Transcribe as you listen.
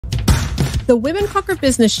The Women Conquer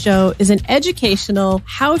Business Show is an educational,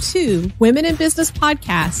 how-to women in business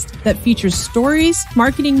podcast that features stories,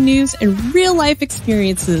 marketing news, and real-life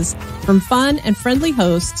experiences from fun and friendly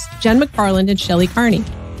hosts Jen McFarland and Shelley Carney.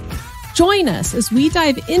 Join us as we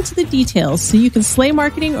dive into the details so you can slay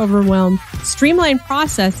marketing overwhelm, streamline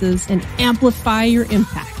processes, and amplify your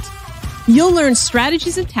impact. You'll learn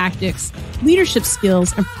strategies and tactics, leadership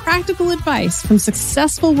skills, and practical advice from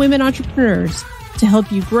successful women entrepreneurs to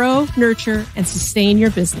help you grow, nurture, and sustain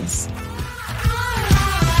your business.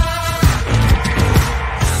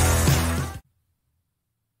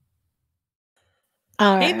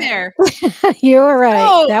 Hey there. You were right.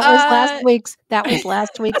 Oh, that was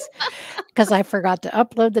last week's because I forgot to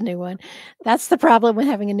upload the new one. That's the problem with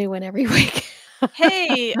having a new one every week.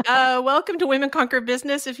 Hey, welcome to Women Conquer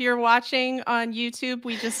Business. If you're watching on YouTube,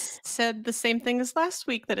 we just said the same thing as last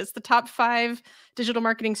week, that it's the top 5 digital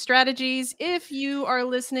marketing strategies. If you are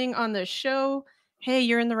listening on the show, hey,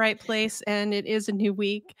 you're in the right place, and it is a new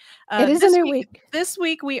week. It is a new week. This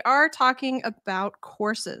week, we are talking about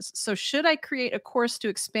courses. So should I create a course to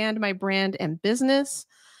expand my brand and business?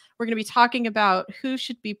 We're going to be talking about who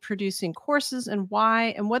should be producing courses and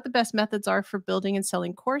why, and what the best methods are for building and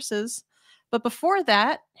selling courses. But before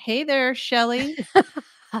that, hey there, Shelley.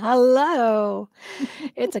 Hello.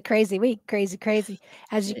 It's a crazy week. Crazy.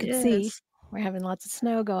 As you can see, we're having lots of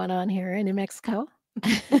snow going on here in New Mexico.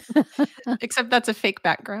 Except that's a fake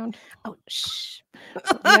background. Oh, shh.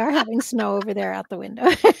 We are having snow over there out the window.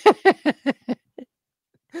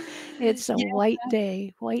 It's a white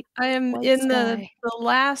day. I am in the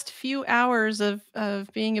last few hours of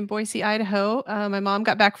being in Boise, Idaho. My mom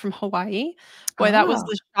got back from Hawaii. Boy, that was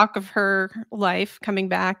the shock of her life, coming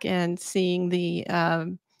back and seeing the,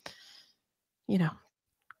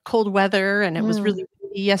 cold weather, and it was really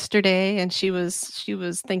windy yesterday. And she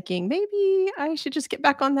was thinking, maybe I should just get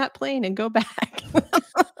back on that plane and go back.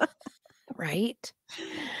 Right?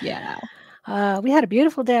 Yeah. We had a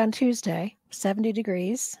beautiful day on Tuesday, 70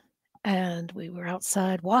 degrees. And we were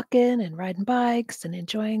outside walking and riding bikes and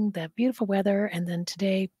enjoying the beautiful weather. And then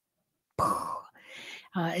today,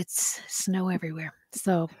 it's snow everywhere.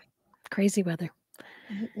 So crazy weather.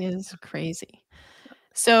 It is crazy.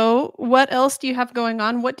 So what else do you have going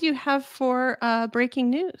on? What do you have for breaking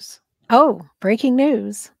news? Oh, breaking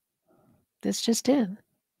news. This just in.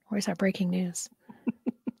 Where's our breaking news?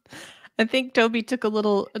 I think Toby took a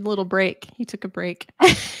little break. He took a break.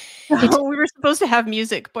 We were supposed to have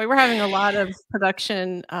music. Boy, we're having a lot of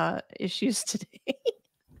production issues today.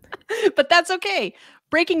 But that's okay.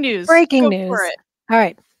 Breaking news. Breaking Go news. for it. All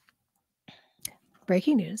right.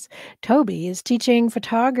 Breaking news. Toby is teaching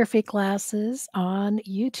photography classes on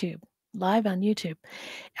YouTube, live on YouTube,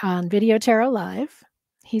 on Videotero Live.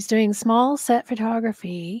 He's doing small set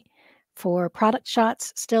photography for product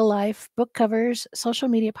shots, still life, book covers, social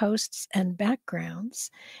media posts, and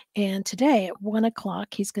backgrounds. And today at 1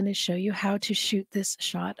 o'clock, he's going to show you how to shoot this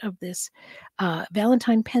shot of this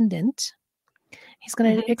Valentine pendant. He's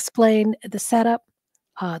going to explain the setup,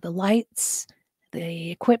 the lights,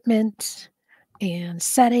 the equipment, and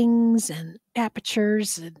settings and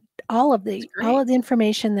apertures, and all of the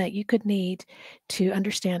information that you could need to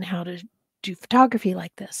understand how to do photography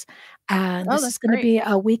like this. And this is going to be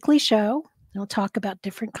a weekly show. He'll talk about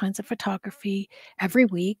different kinds of photography every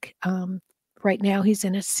week. Right now he's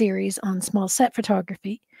in a series on small set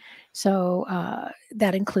photography. So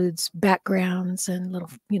that includes backgrounds and little,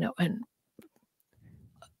 and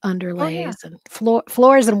underlays and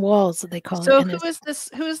floors and walls, that they call it. So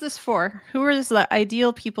who is this for? Who are the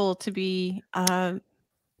ideal people to be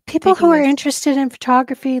people who are interested in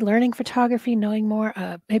photography, learning photography, knowing more.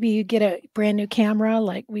 Maybe you get a brand new camera,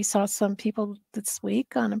 like we saw some people this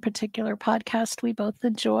week on a particular podcast we both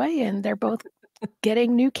enjoy, and they're both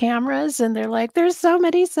getting new cameras, and they're like, there's so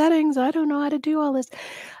many settings, I don't know how to do all this.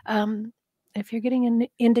 If you're getting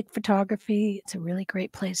into photography, it's a really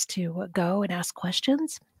great place to go and ask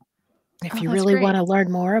questions. If you really want to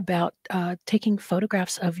learn more about taking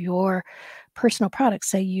photographs of your personal products,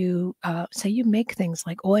 say you make things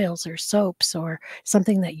like oils or soaps or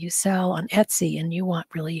something that you sell on Etsy, and you want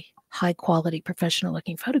really high quality, professional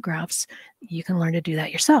looking photographs, you can learn to do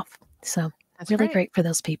that yourself. So that's really great for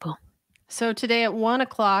those people. So today at 1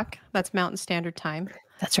 o'clock, that's Mountain Standard Time.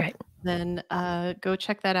 That's right. Then go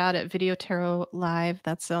check that out at Videotero Live.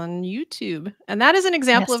 That's on YouTube. And that is an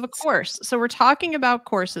example of a course. So we're talking about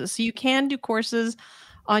courses. So you can do courses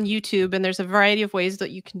on YouTube, and there's a variety of ways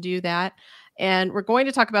that you can do that. And we're going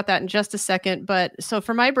to talk about that in just a second. But so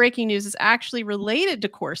for my breaking news, is actually related to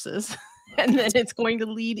courses. And then it's going to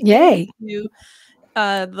lead into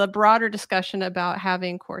the broader discussion about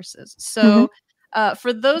having courses. So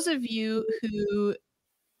For those of you who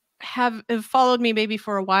have followed me maybe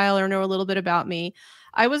for a while or know a little bit about me,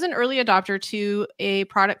 I was an early adopter to a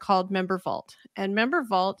product called Member Vault. And Member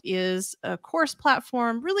Vault is a course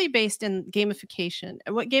platform really based in gamification.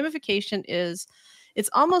 And what gamification is, it's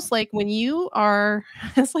almost like when you are,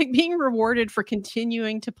 it's like being rewarded for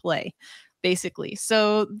continuing to play, basically.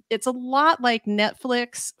 So it's a lot like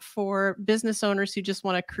Netflix for business owners who just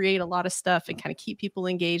want to create a lot of stuff and kind of keep people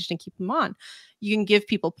engaged and keep them on. You can give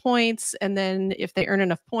people points, and then if they earn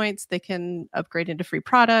enough points, they can upgrade into free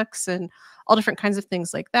products and all different kinds of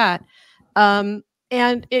things like that. Um,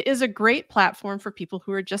 and it is a great platform for people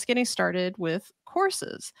who are just getting started with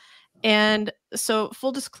courses. And so,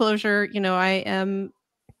 full disclosure, I am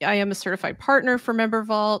a certified partner for Member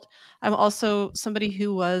Vault. I'm also somebody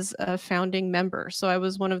who was a founding member. So I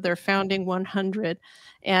was one of their founding 100,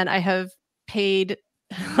 and I have paid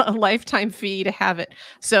a lifetime fee to have it.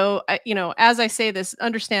 So, as I say this,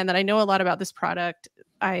 understand that I know a lot about this product.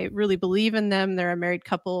 I really believe in them. They're a married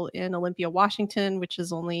couple in Olympia, Washington, which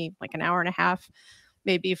is only like an hour and a half,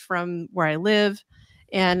 maybe from where I live.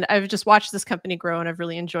 And I've just watched this company grow and I've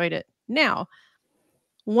really enjoyed it. Now,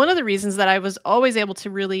 one of the reasons that I was always able to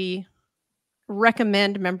really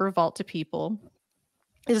recommend Member Vault to people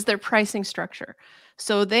is their pricing structure.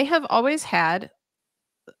 So they have always had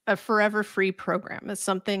a forever free program. It's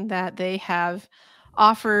something that they have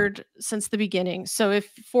offered since the beginning. So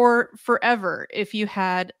if for forever, if you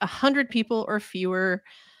had 100 people or fewer,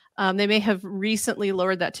 they may have recently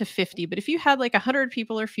lowered that to 50, but if you had like 100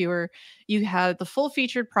 people or fewer, you had the full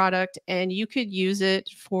featured product and you could use it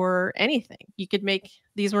for anything. You could make,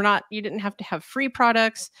 these were not, you didn't have to have free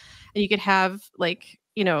products, and you could have like,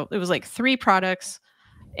 it was like 3 products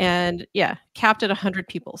and yeah, capped at 100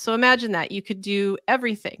 people. So imagine that you could do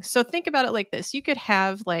everything. So think about it like this. You could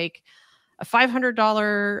have like a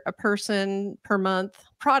 $500 a person per month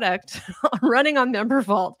product running on Member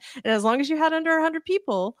Vault. And as long as you had under 100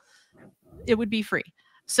 people, it would be free.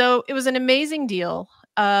 So it was an amazing deal.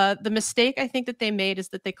 The mistake I think that they made is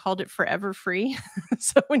that they called it forever free.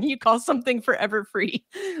 So when you call something forever free,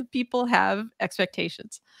 people have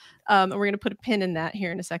expectations. And we're going to put a pin in that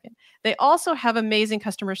here in a second. They also have amazing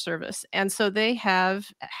customer service. And so they have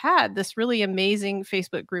had this really amazing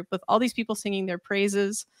Facebook group with all these people singing their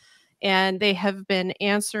praises. And they have been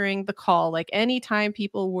answering the call. Like anytime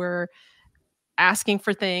people were asking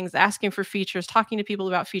for things, asking for features, talking to people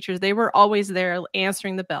about features, they were always there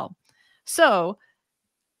answering the bell. So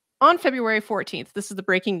on February 14th, this is the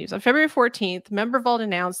breaking news. On February 14th, Member Vault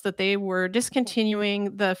announced that they were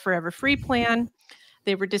discontinuing the Forever Free plan.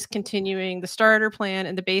 They were discontinuing the starter plan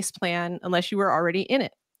and the base plan unless you were already in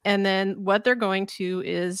it. And then what they're going to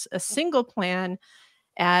is a single plan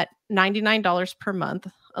at $99 per month,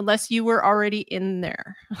 unless you were already in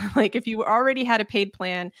there. Like if you already had a paid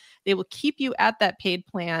plan, they will keep you at that paid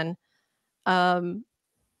plan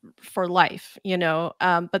for life,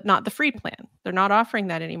 but not the free plan. They're not offering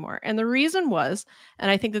that anymore. And the reason was,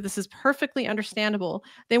 and I think that this is perfectly understandable,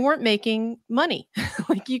 they weren't making money.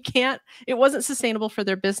 Like it wasn't sustainable for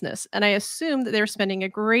their business. And I assume that they were spending a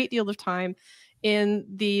great deal of time in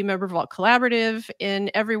the Member Vault Collaborative,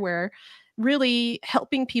 in everywhere, really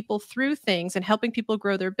helping people through things and helping people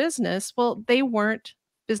grow their business. Well, they weren't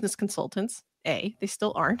business consultants. They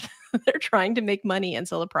still aren't. They're trying to make money and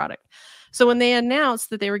sell a product. So when they announced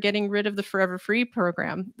that they were getting rid of the Forever Free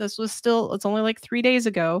program, it's only like 3 days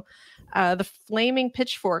ago. The flaming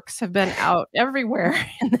pitchforks have been out everywhere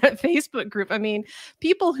in that Facebook group. I mean,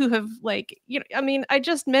 people who have I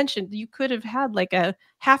just mentioned you could have had like a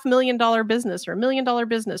 $500,000 business or $1 million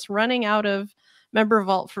business running out of Member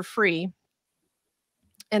Vault for free.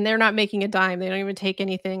 And they're not making a dime. They don't even take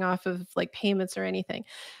anything off of like payments or anything.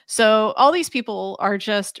 So all these people are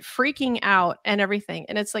just freaking out and everything.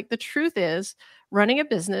 And it's like, the truth is, running a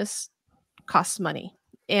business costs money.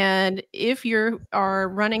 And if you are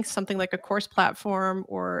running something like a course platform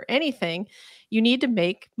or anything, you need to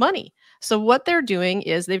make money. So what they're doing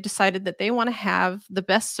is they've decided that they want to have the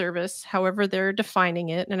best service, however they're defining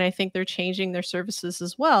it. And I think they're changing their services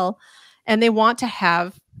as well. And they want to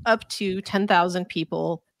have up to 10,000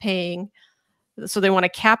 people paying. So they want to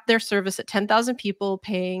cap their service at 10,000 people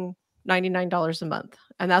paying $99 a month.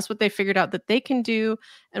 And that's what they figured out that they can do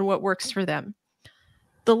and what works for them.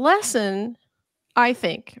 The lesson, I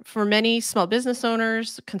think, for many small business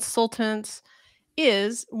owners, consultants,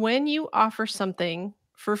 is when you offer something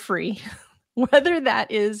for free, whether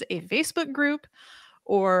that is a Facebook group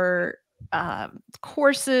or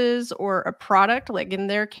courses or a product, like in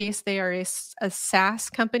their case, they are a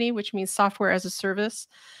SaaS company, which means software as a service.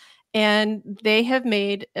 And they have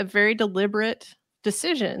made a very deliberate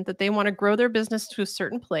decision that they want to grow their business to a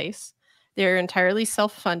certain place. They're entirely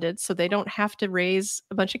self-funded, so they don't have to raise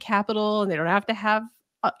a bunch of capital, and they don't have to have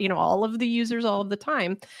all of the users all of the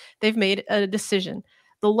time. They've made a decision.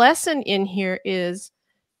 The lesson in here is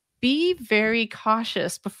be very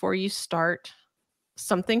cautious before you start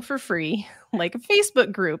something for free, like a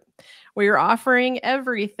Facebook group where you're offering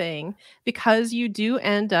everything, because you do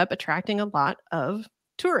end up attracting a lot of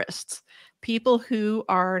tourists, people who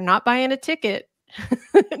are not buying a ticket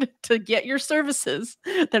to get your services.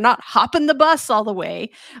 They're not hopping the bus all the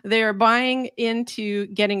way. They're buying into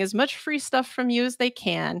getting as much free stuff from you as they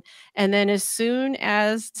can. And then as soon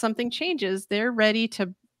as something changes, they're ready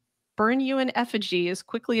to burn you in effigy as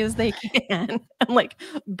quickly as they can and like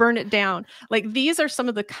burn it down. Like, these are some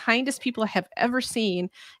of the kindest people I have ever seen,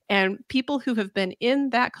 and people who have been in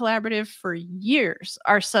that collaborative for years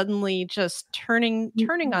are suddenly just turning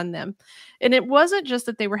on them. And it wasn't just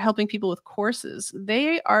that they were helping people with courses.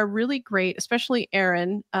 They are really great, especially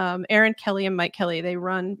Aaron Kelly and Mike Kelly. They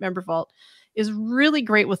run Member Vault, is really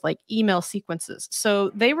great with like email sequences.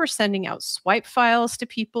 So they were sending out swipe files to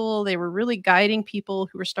people. They were really guiding people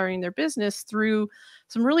who were starting their business through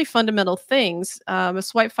some really fundamental things. A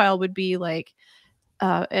swipe file would be like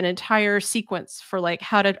an entire sequence for like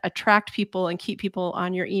how to attract people and keep people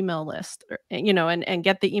on your email list, and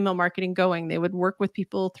get the email marketing going. They would work with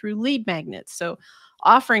people through lead magnets. So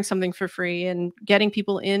offering something for free and getting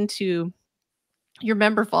people into your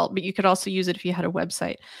Member Vault, but you could also use it if you had a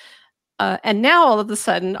website. And now all of a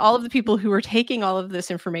sudden, all of the people who are taking all of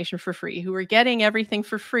this information for free, who are getting everything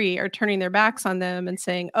for free, are turning their backs on them and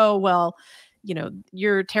saying, oh, well,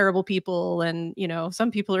 you're terrible people. And,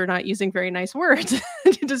 some people are not using very nice words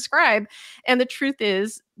to describe. And the truth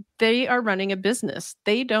is, they are running a business.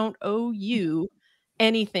 They don't owe you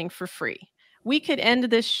anything for free. We could end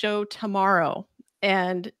this show tomorrow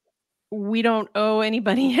and we don't owe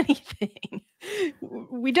anybody anything.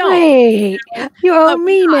 We don't. Great. You owe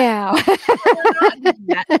me now. We're not doing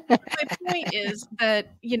that. My point is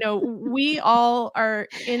that, we all are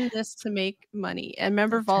in this to make money, and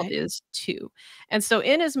Member Vault is too. And so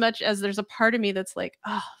in as much as there's a part of me that's like,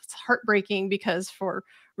 oh, it's heartbreaking, because for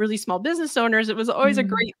really small business owners, it was always a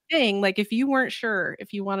great thing. Like, if you weren't sure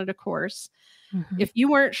if you wanted a course, if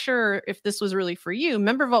you weren't sure if this was really for you,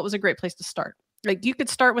 Member Vault was a great place to start. Like, you could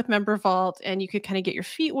start with Member Vault and you could kind of get your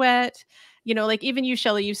feet wet. Like even you,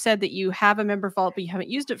 Shelley, you said that you have a Member Vault, but you haven't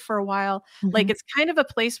used it for a while. Like, it's kind of a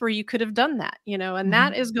place where you could have done that, and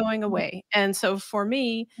that is going away. And so for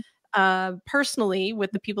me, personally,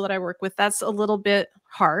 with the people that I work with, that's a little bit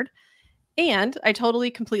hard. And I totally,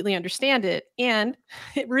 completely understand it. And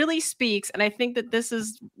it really speaks. And I think that this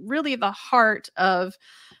is really the heart of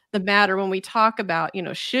the matter when we talk about,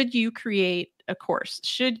 should you create a course?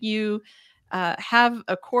 Should you have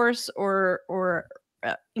a course or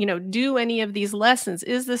do any of these lessons?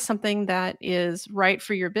 Is this something that is right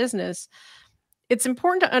for your business? It's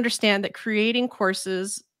important to understand that creating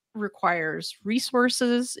courses requires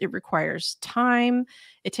resources. It requires time.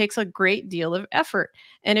 It takes a great deal of effort.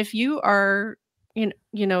 And if you are in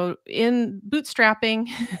bootstrapping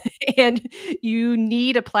and you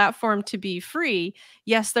need a platform to be free,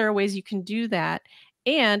 yes, there are ways you can do that.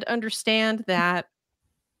 And understand that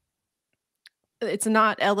it's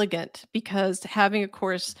not elegant, because having a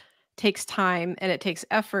course takes time and it takes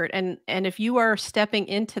effort. And if you are stepping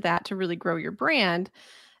into that to really grow your brand,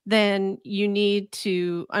 then you need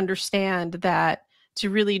to understand that to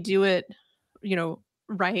really do it,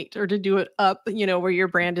 right, or to do it up, where your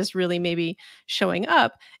brand is really maybe showing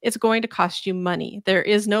up, it's going to cost you money. There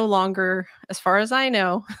is no longer, as far as I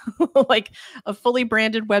know, like a fully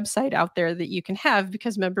branded website out there that you can have,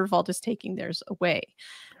 because Member Vault is taking theirs away.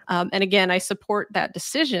 And again, I support that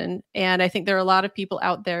decision. And I think there are a lot of people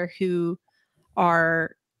out there who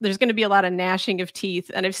there's going to be a lot of gnashing of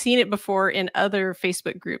teeth. And I've seen it before in other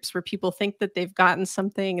Facebook groups where people think that they've gotten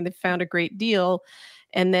something and they've found a great deal.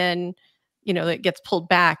 And then, it gets pulled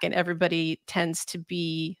back, and everybody tends to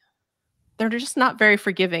be, they're just not very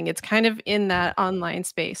forgiving. It's kind of in that online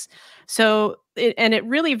space. So, it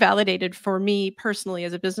really validated for me personally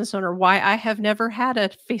as a business owner why I have never had a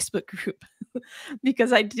Facebook group,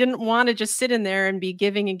 because I didn't want to just sit in there and be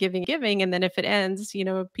giving and giving and giving. And then if it ends,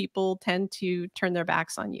 people tend to turn their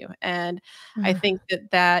backs on you. And I think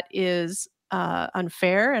that is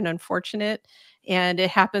unfair and unfortunate. And it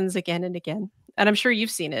happens again and again. And I'm sure you've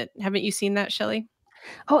seen it. Haven't you seen that, Shelley?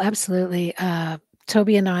 Oh, absolutely.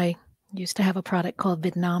 Toby and I used to have a product called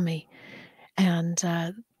Vidnami, and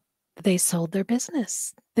they sold their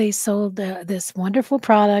business. They sold this wonderful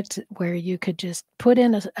product where you could just put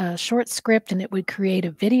in a short script and it would create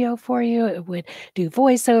a video for you. It would do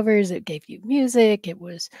voiceovers. It gave you music. It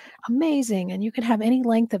was amazing. And you could have any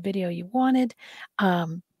length of video you wanted,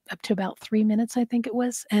 up to about 3 minutes, I think it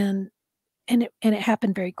was. And it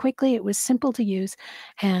happened very quickly. It was simple to use,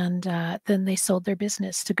 and, then they sold their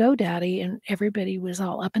business to GoDaddy, and everybody was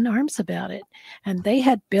all up in arms about it, and they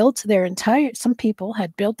had built their entire some people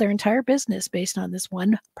had built their entire business based on this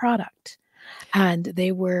one product, and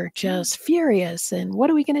they were just furious, and, "What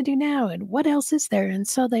are we gonna do now, and what else is there?" And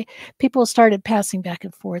so people started passing back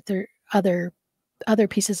and forth their other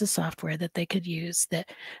pieces of software that they could use that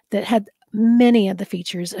had many of the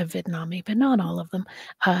features of Vidnami, but not all of them.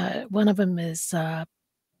 One of them is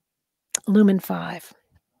Lumen 5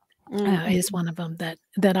 is one of them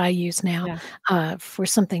that I use now Yeah. for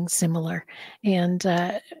something similar. And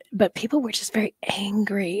but people were just very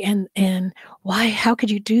angry and why? How could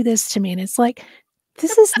you do this to me? And it's like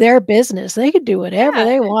this is their business. They could do whatever Yeah,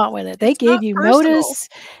 they want with it. They it's not gave you personal. notice.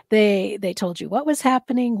 They told you what was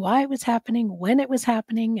happening, why it was happening, when it was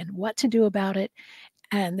happening, and what to do about it.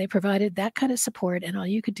 And they provided that kind of support, and all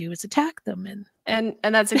you could do was attack them. And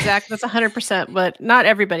that's 100%, but not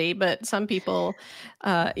everybody, but some people,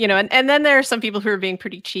 and then there are some people who are being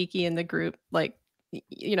pretty cheeky in the group. Like,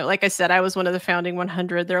 like I said, I was one of the founding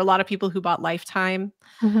 100. There are a lot of people who bought Lifetime.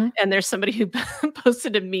 Mhm. And there's somebody who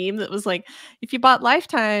posted a meme that was like, if you bought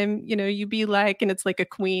Lifetime, you'd be like, and it's like a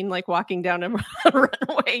queen, like walking down a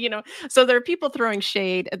runway. So there are people throwing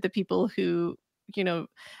shade at the people who, you know,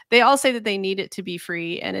 they all say that they need it to be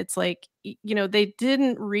free. And it's like, they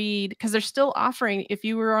didn't read because they're still offering, if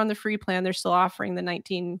you were on the free plan, they're still offering the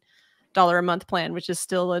 $19 a month plan, which is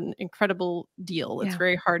still an incredible deal. It's Yeah.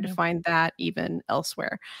 very hard to Yeah. find that even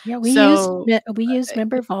elsewhere. Yeah, So, we used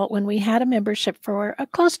Member Vault when we had a membership for,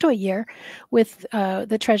 close to a year with,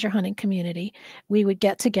 the treasure hunting community. We would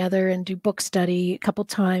get together and do book study a couple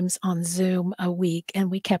times on Zoom a week,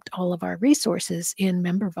 and we kept all of our resources in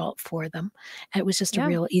Member Vault for them. It was just a yeah.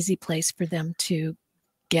 real easy place for them to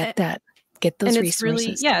get A- get And those it's really,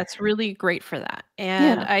 resources. yeah, it's really great for that.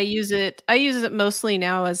 And Yeah. I use it mostly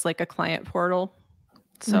now as like a client portal.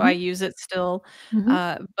 So I Mhm. use it still,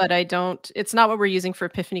 Mhm. but it's not what we're using for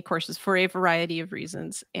Epiphany courses for a variety of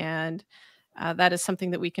reasons. And that is something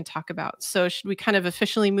that we can talk about. So should we kind of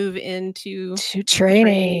officially move into To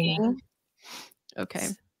training? training. Okay.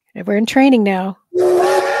 We're in training now.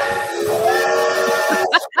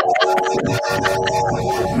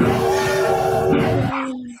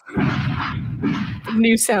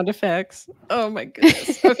 New sound effects. Oh my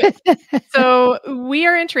goodness. Okay. So we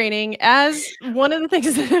are in training. As one of the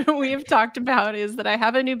things that we have talked about is that I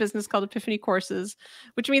have a new business called Epiphany Courses,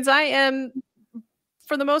 which means I am,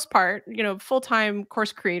 for the most part, full-time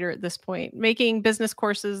course creator at this point, making business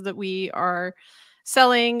courses that we are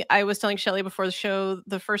selling. I was telling Shelley before the show,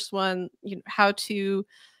 the first one, how to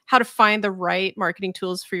find the right marketing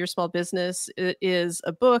tools for your small business. It is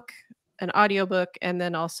a book, an audiobook, and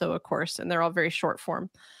then also a course, and they're all very short form.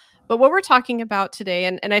 But what we're talking about today,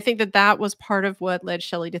 and I think that was part of what led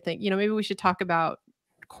Shelley to think, maybe we should talk about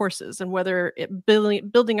courses and whether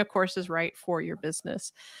building a course is right for your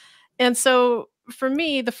business. And so for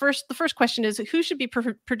me, the first question is who should be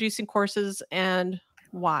producing courses and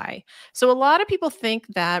why? So a lot of people think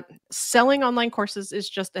that selling online courses is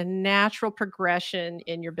just a natural progression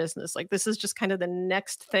in your business. Like this is just kind of the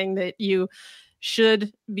next thing that you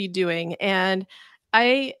should be doing. And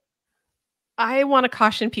I I want to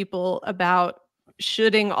caution people about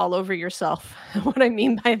shoulding all over yourself. What I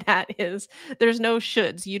mean by that is there's no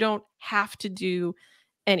shoulds. You don't have to do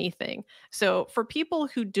anything. So for people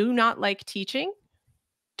who do not like teaching,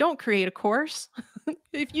 don't create a course.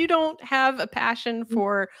 If you don't have a passion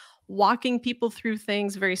for walking people through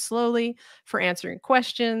things very slowly, for answering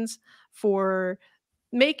questions, for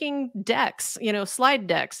making decks, slide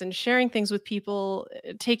decks and sharing things with people,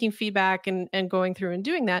 taking feedback and going through and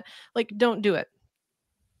doing that, like don't do it.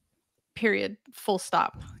 Period. Full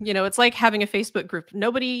stop. It's like having a Facebook group.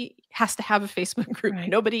 Nobody has to have a Facebook group. Right.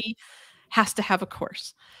 Nobody has to have a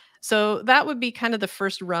course. So that would be kind of the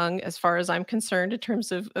first rung as far as I'm concerned in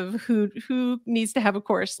terms of who needs to have a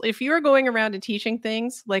course. If you're going around and teaching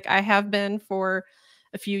things like I have been for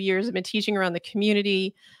a few years, I've been teaching around the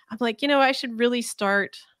community. I'm like, I should really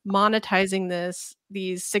start monetizing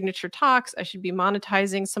these signature talks. I should be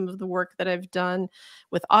monetizing some of the work that I've done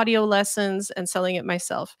with audio lessons and selling it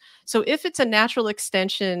myself. So if it's a natural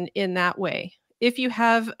extension in that way, if you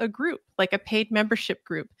have a group, like a paid membership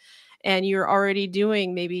group, and you're already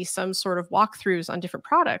doing maybe some sort of walkthroughs on different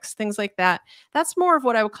products, things like that. That's more of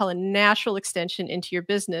what I would call a natural extension into your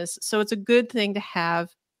business. So it's a good thing to have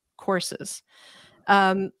courses.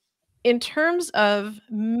 Um, in terms of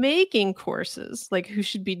making courses, like who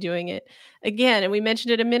should be doing it, again, and we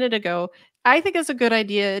mentioned it a minute ago, I think it's a good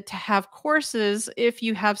idea to have courses if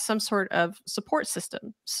you have some sort of support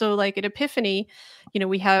system. So, like at Epiphany,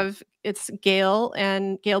 we have it's Gail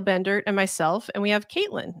Bender and myself, and we have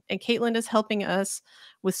Caitlin, and Caitlin is helping us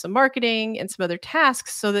with some marketing and some other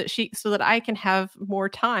tasks so that I can have more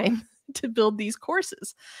time to build these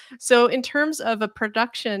courses. So, in terms of a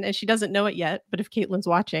production, and she doesn't know it yet, but if Caitlin's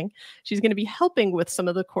watching, she's going to be helping with some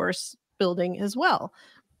of the course building as well.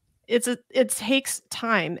 It takes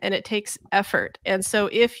time and it takes effort. And so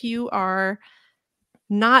if you are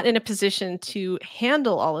not in a position to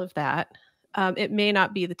handle all of that, it may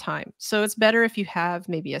not be the time. So it's better if you have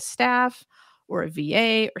maybe a staff or a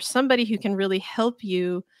VA or somebody who can really help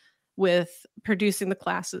you with producing the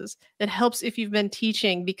classes. It helps if you've been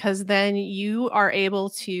teaching, because then you are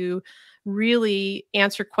able to really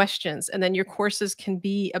answer questions, and then your courses can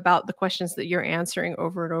be about the questions that you're answering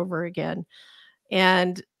over and over again.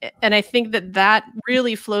 And I think that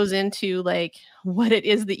really flows into like what it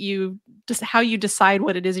is that you just how you decide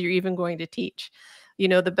what it is you're even going to teach.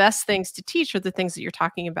 The best things to teach are the things that you're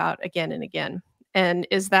talking about again and again. And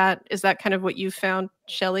is that kind of what you found,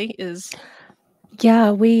 Shelley? Is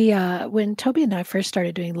Yeah, when Toby and I first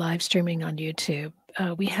started doing live streaming on YouTube,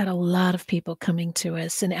 we had a lot of people coming to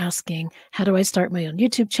us and asking, how do I start my own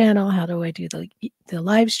YouTube channel? How do I do the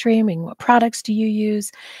live streaming? What products do you use?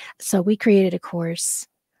 So we created a course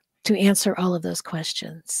to answer all of those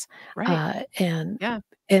questions. right. And Yeah.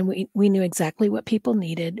 we knew exactly what people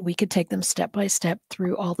needed. We could take them step by step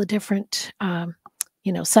through all the different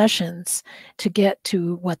sessions to get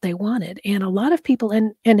to what they wanted. And a lot of people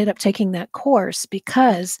ended up taking that course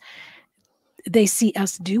because they see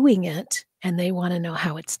us doing it and they want to know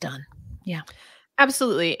how it's done. Yeah.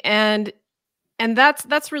 Absolutely. And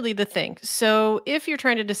that's really the thing. So if you're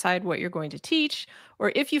trying to decide what you're going to teach,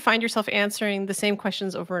 or if you find yourself answering the same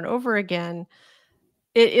questions over and over again,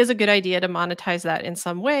 it is a good idea to monetize that in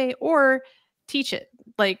some way or teach it.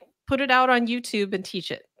 Like put it out on YouTube and teach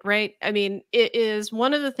it, right? I mean, it is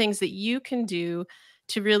one of the things that you can do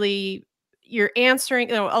to really you're answering,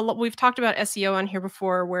 we've talked about SEO on here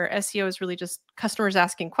before, where SEO is really just customers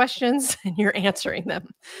asking questions and you're answering them.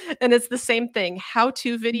 And it's the same thing.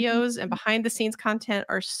 How-to videos and Mhm. behind the scenes content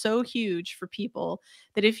are so huge for people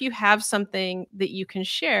that if you have something that you can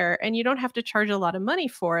share and you don't have to charge a lot of money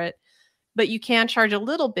for it, but you can charge a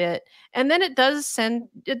little bit, and then it does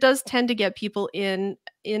tend to get people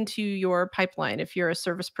into your pipeline if you're a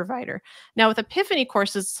service provider. Now with Epiphany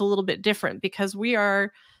courses, it's a little bit different because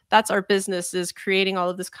that's our business, is creating all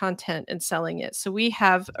of this content and selling it. So we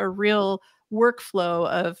have a real workflow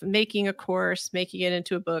of making a course, making it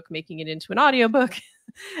into a book, making it into an audiobook.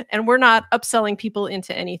 And we're not upselling people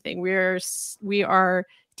into anything. We are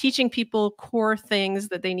teaching people core things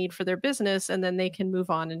that they need for their business, and then they can move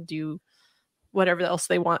on and do whatever else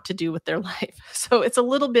they want to do with their life. So it's a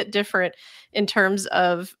little bit different in terms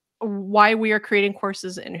of why we are creating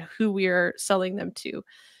courses and who we are selling them to.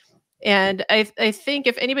 And I think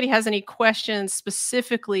if anybody has any questions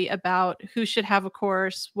specifically about who should have a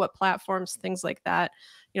course, what platforms, things like that,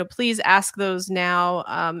 please ask those now,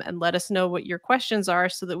 and let us know what your questions are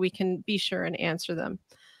so that we can be sure and answer them.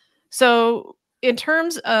 So in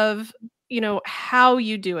terms of, how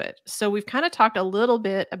you do it. So we've kind of talked a little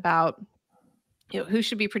bit about who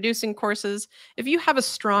should be producing courses. If you have a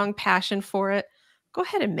strong passion for it, go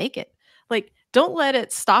ahead and make it. Like, don't let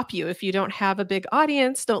it stop you if you don't have a big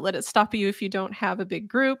audience. Don't let it stop you if you don't have a big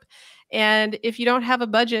group. And if you don't have a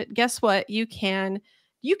budget, guess what? You can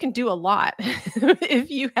do a lot. If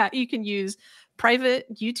you can use private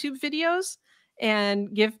YouTube videos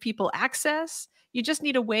and give people access. You just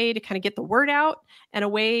need a way to kind of get the word out and a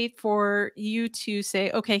way for you to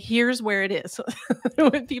say, okay, here's where it is.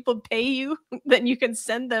 When people pay you, then you can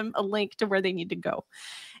send them a link to where they need to go.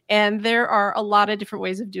 And there are a lot of different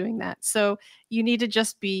ways of doing that. So you need to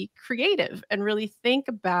just be creative and really think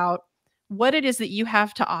about what it is that you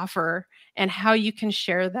have to offer and how you can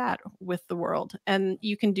share that with the world. And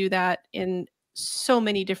you can do that in so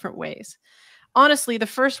many different ways. Honestly, the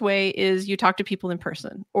first way is you talk to people in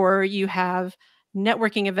person, or you have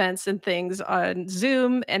networking events and things on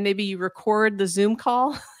Zoom, and maybe you record the Zoom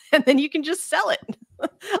call and then you can just sell it.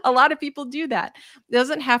 A lot of people do that. It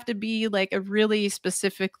doesn't have to be like a really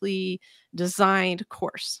specifically designed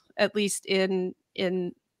course, at least in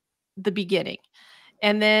the beginning.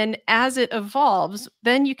 And then as it evolves,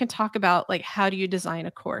 then you can talk about like how do you design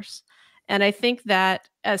a course? And I think that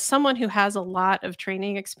as someone who has a lot of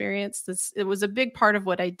training experience, it was a big part of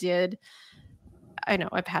what I did. I know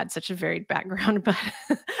I've had such a varied background, but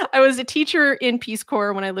I was a teacher in Peace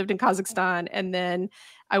Corps when I lived in Kazakhstan. And then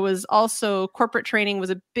I was also corporate training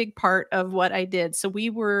was a big part of what I did. So we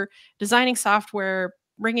were designing software,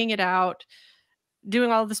 bringing it out,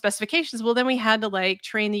 doing all of the specifications. Well, then we had to like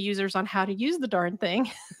train the users on how to use the darn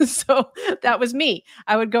thing. So that was me.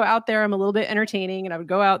 I would go out there. I'm a little bit entertaining, and I would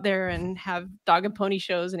go out there and have dog and pony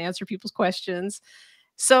shows and answer people's questions.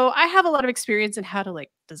 So I have a lot of experience in how to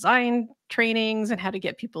like design trainings and how to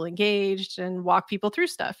get people engaged and walk people through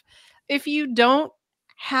stuff. If you don't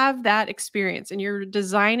have that experience and you're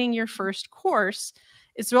designing your first course,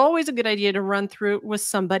 it's always a good idea to run through it with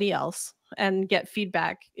somebody else and get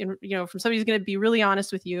feedback from somebody who's going to be really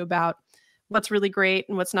honest with you about what's really great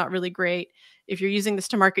and what's not really great. If you're using this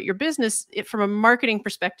to market your business, from a marketing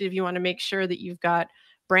perspective, you want to make sure that you've got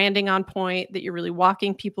branding on point, that you're really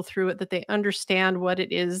walking people through it, that they understand what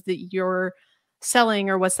it is that you're selling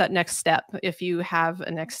or what's that next step if you have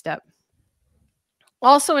a next step.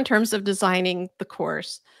 Also, in terms of designing the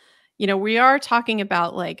course, we are talking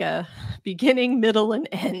about like a beginning, middle, and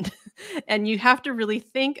end. And you have to really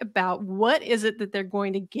think about what is it that they're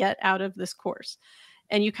going to get out of this course.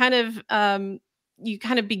 And you kind of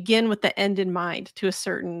begin with the end in mind to a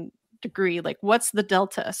certain degree. Like, what's the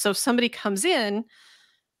delta? So if somebody comes in,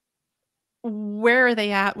 where are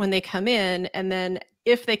they at when they come in? And then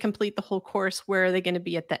if they complete the whole course, where are they going to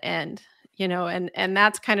be at the end? And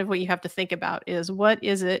that's kind of what you have to think about is what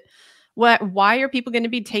is it? Why are people going to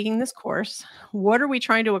be taking this course? What are we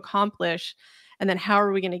trying to accomplish? And then how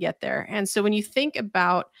are we going to get there? And so when you think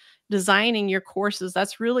about designing your courses,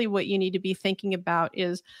 that's really what you need to be thinking about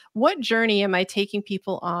is what journey am I taking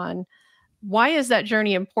people on? Why is that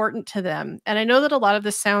journey important to them? And I know that a lot of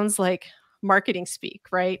this sounds like marketing speak,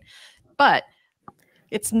 right? But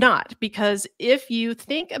it's not, because if you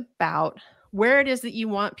think about where it is that you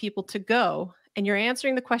want people to go and you're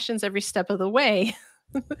answering the questions every step of the way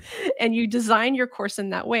and you design your course in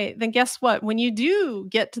that way, then guess what? When you do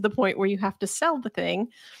get to the point where you have to sell the thing,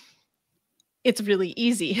 it's really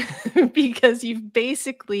easy because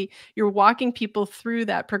you're walking people through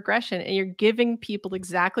that progression and you're giving people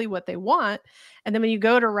exactly what they want. And then when you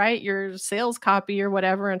go to write your sales copy or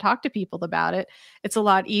whatever and talk to people about it, it's a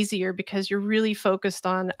lot easier because you're really focused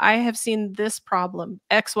on, I have seen this problem,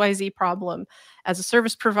 XYZ problem, as a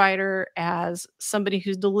service provider, as somebody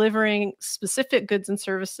who's delivering specific goods and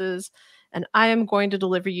services, and I am going to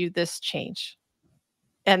deliver you this change.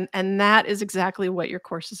 And that is exactly what your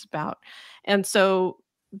course is about. And so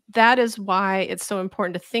that is why it's so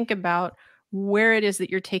important to think about where it is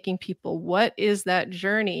that you're taking people. What is that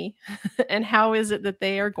journey? And how is it that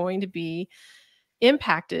they are going to be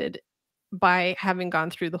impacted by having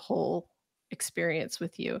gone through the whole experience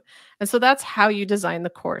with you? And so that's how you design the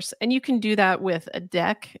course. And you can do that with a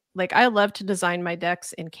deck. Like, I love to design my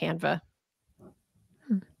decks in Canva.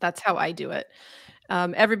 That's how I do it.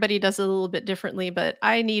 Everybody does it a little bit differently, but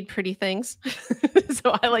I need pretty things.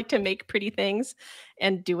 So I like to make pretty things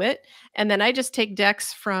and do it. And then I just take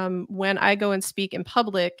decks from when I go and speak in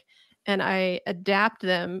public and I adapt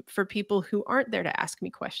them for people who aren't there to ask me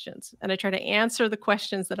questions. And I try to answer the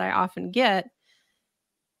questions that I often get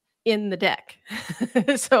in the deck.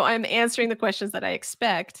 So I'm answering the questions that I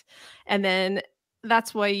expect. And then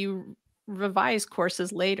that's why you revise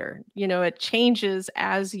courses later. It changes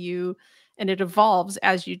and it evolves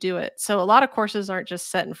as you do it. So a lot of courses aren't just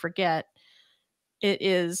set and forget. It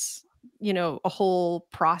is, a whole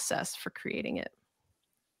process for creating it.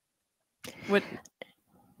 One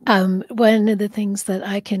of the things that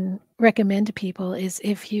I can recommend to people is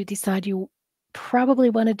if you decide you probably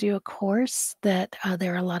want to do a course that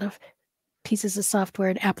there are a lot of pieces of software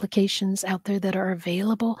and applications out there that are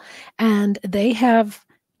available, and they have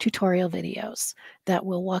tutorial videos that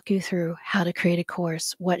will walk you through how to create a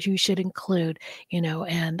course, what you should include,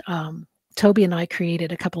 and Toby and I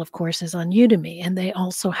created a couple of courses on Udemy, and they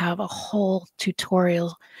also have a whole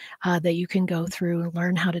tutorial that you can go through and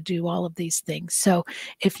learn how to do all of these things. So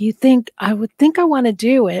if you think, I want to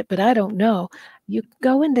do it, but I don't know, you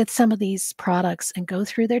go into some of these products and go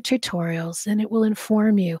through their tutorials, and it will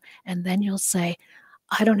inform you. And then you'll say,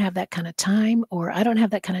 I don't have that kind of time, or I don't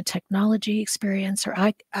have that kind of technology experience, or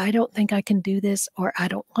I don't think I can do this, or I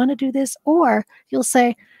don't want to do this. Or you'll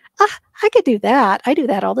say, I could do that. I do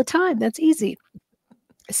that all the time. That's easy.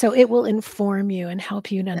 So it will inform you and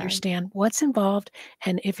help you to understand what's involved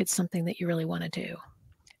and if it's something that you really want to do.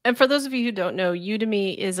 And for those of you who don't know,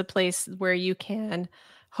 Udemy is a place where you can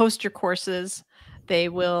host your courses. They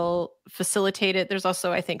will facilitate it. There's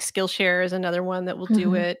also, I think, Skillshare is another one that will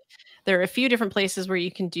do it. there are a few different places where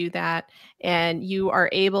you can do that, and you are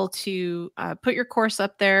able to put your course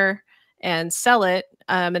up there and sell it,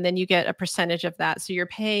 and then you get a percentage of that. So you're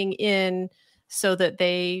paying in so that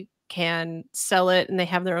they can sell it, and they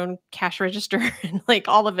have their own cash register and like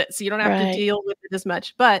all of it. So you don't have to Right. deal with it as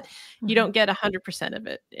much, but you Mhm. don't get 100% of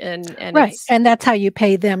it. And Right, it's and that's how you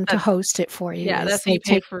pay them to that's host it for you, yeah, is that's how you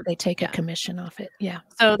pay for they take a yeah. commission off it. Yeah.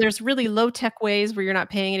 So there's really low tech ways where you're not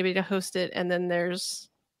paying anybody to host it, and then there's,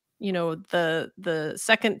 the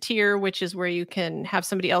second tier, which is where you can have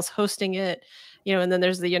somebody else hosting it, and then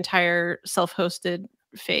there's the entire self-hosted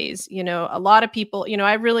phase. A lot of people,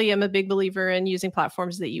 I really am a big believer in using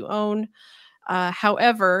platforms that you own.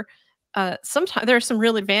 However, sometimes there are some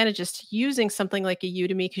real advantages to using something like a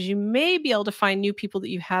Udemy, because you may be able to find new people that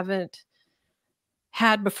you haven't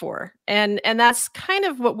had before. And that's kind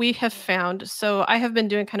of what we have found. So I have been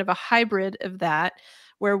doing kind of a hybrid of that,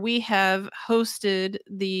 where we have hosted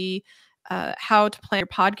the how to plan your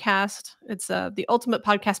podcast. It's the ultimate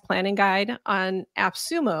podcast planning guide on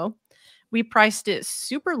AppSumo. We priced it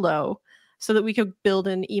super low so that we could build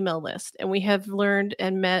an email list. And we have learned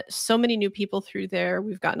and met so many new people through there.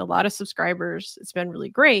 We've gotten a lot of subscribers. It's been really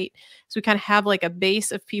great. So we kind of have like a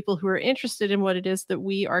base of people who are interested in what it is that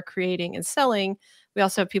we are creating and selling. We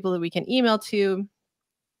also have people that we can email to.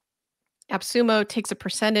 AppSumo takes a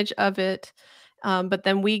percentage of it, but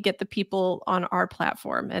then we get the people on our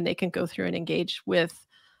platform, and they can go through and engage with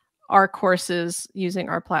our courses using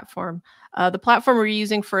our platform. The platform we're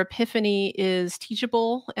using for Epiphany is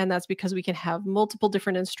Teachable, and that's because we can have multiple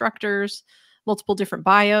different instructors, multiple different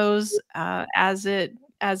bios. As it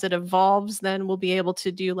evolves, then we'll be able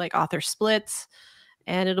to do like author splits,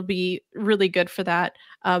 and it'll be really good for that.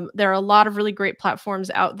 There are a lot of really great platforms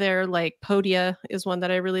out there, like Podia is one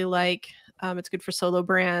that I really like. It's good for solo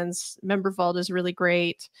brands. Member Vault is really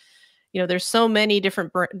great. There's so many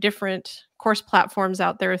different course platforms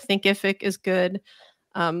out there. Thinkific is good.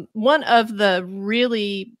 One of the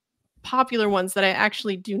really popular ones that I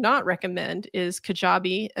actually do not recommend is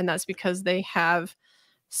Kajabi, and that's because they have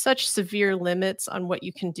such severe limits on what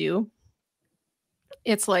you can do.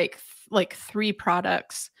 It's like 3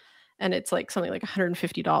 products, and it's like something like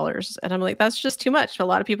 $150, and I'm like, that's just too much. A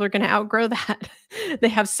lot of people are going to outgrow that. They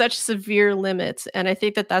have such severe limits, and I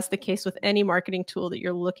think that that's the case with any marketing tool that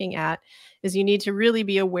you're looking at. Is you need to really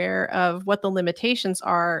be aware of what the limitations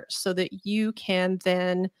are, so that you can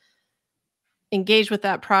then engage with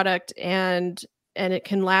that product, and it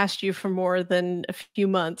can last you for more than a few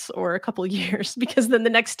months or a couple years, because then the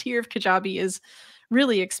next tier of Kajabi is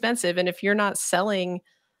really expensive, and if you're not selling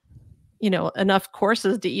enough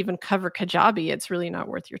courses to even cover Kajabi, it's really not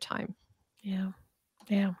worth your time. Yeah.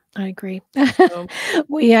 Yeah, I agree. So,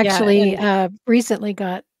 We yeah, actually, and recently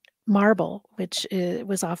got Marble, which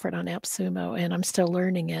was offered on AppSumo, and I'm still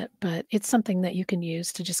learning it, but it's something that you can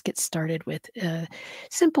use to just get started with,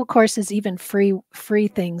 simple courses, even free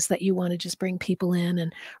things that you wanna just bring people in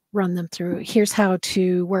and run them through. Here's how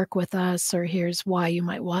to work with us, or here's why you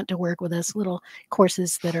might want to work with us, little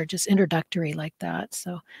courses that are just introductory like that.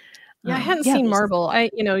 So, yeah, I hadn't yeah, seen there's Marble.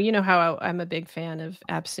 You know how I'm a big fan of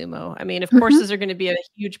AppSumo. I mean, if Mhm. courses are gonna be a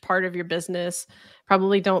huge part of your business,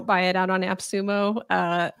 probably don't buy it out on AppSumo,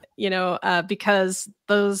 because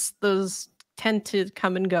those tend to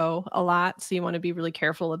come and go a lot, so you wanna be really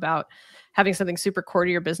careful about having something super core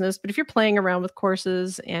to your business. But if you're playing around with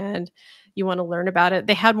courses and you wanna learn about it,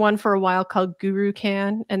 they had one for a while called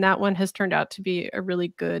GuruCan, and that one has turned out to be a really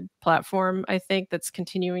good platform, I think, that's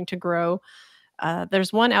continuing to grow.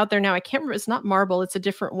 There's one out there now. I can't remember. It's not Marble. It's a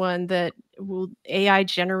different one that will AI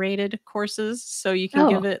generated courses. So you can Oh,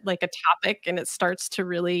 give it like a topic, and it starts to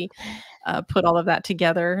really put all of that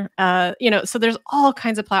together. So there's all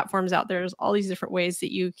kinds of platforms out there. There's all these different ways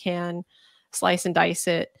that you can slice and dice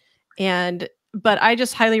it. But I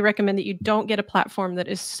just highly recommend that you don't get a platform that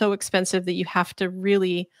is so expensive that you have to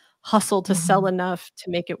really hustle to sell mhm. enough to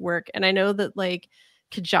make it work. And I know that like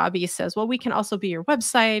Kajabi says, well, we can also be your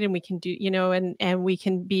website, and we can do, and we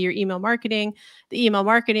can be your email marketing. The email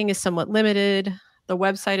marketing is somewhat limited. The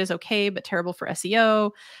website is okay, but terrible for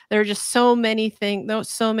SEO. There are just so many things,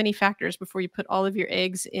 so many factors before you put all of your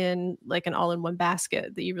eggs in like an all-in-one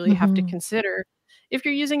basket that you really have to Mhm. consider if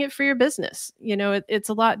you're using it for your business. It's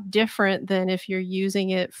a lot different than if you're using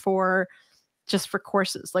it for just for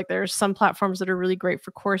courses. Like there are some platforms that are really great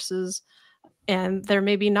for courses, and they're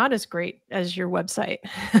maybe not as great as your website.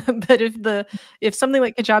 But if something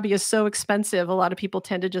like Kajabi is so expensive, a lot of people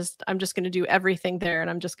tend to I'm just going to do everything there, and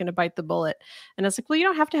I'm just going to bite the bullet. And it's like, well, you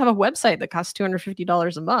don't have to have a website that costs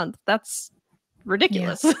 $250 a month. That's Yeah,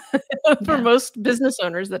 ridiculous. For yeah. most business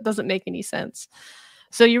owners, that doesn't make any sense.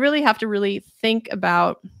 So you really have to really think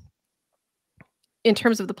about in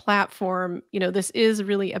terms of the platform, this is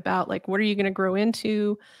really about like, what are you going to grow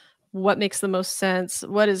into? What makes the most sense?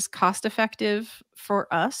 What is cost effective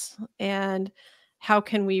for us? And how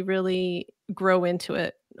can we really grow into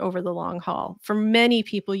it over the long haul? For many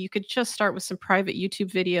people, you could just start with some private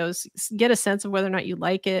YouTube videos, get a sense of whether or not you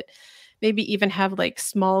like it, maybe even have like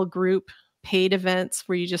small group paid events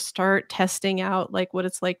where you just start testing out like what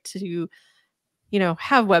it's like to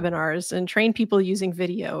have webinars and train people using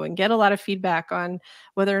video and get a lot of feedback on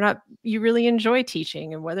whether or not you really enjoy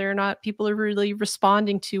teaching and whether or not people are really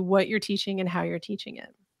responding to what you're teaching and how you're teaching it.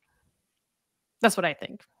 That's what I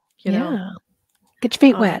think, Yeah. Get your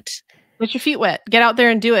feet wet. Get your feet wet. Get out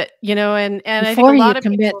there and do it, and before I think a lot of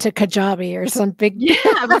commit people, to Kajabi or some big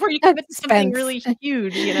before you commit to something expense. really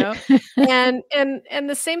huge, and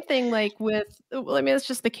the same thing like with, well, I mean, it's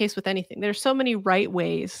just the case with anything. There's so many right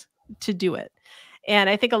ways to do it. And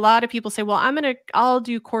I think a lot of people say, well, I'll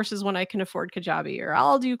do courses when I can afford Kajabi, or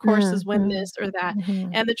I'll do courses when this or that.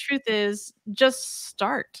 And the truth is, just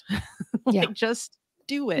start. Like, just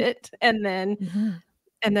do it. And then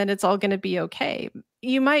it's all going to be okay.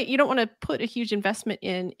 You don't want to put a huge investment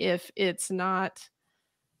in if it's not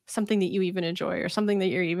something that you even enjoy or something that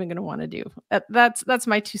you're even going to want to do. That's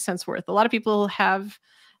my 2 cents worth. A lot of people have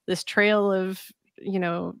this trail of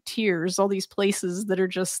tears, all these places that are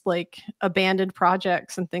just like abandoned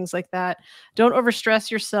projects and things like that. Don't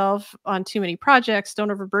overstress yourself on too many projects.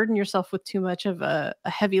 Don't overburden yourself with too much of a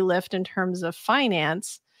heavy lift in terms of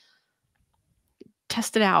finance.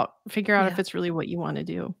 Test it out. Figure out if it's really what you want to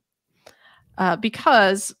do.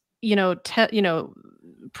 Because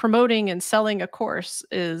promoting and selling a course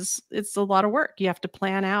it's a lot of work. You have to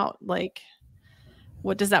plan out like,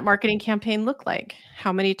 what does that marketing campaign look like?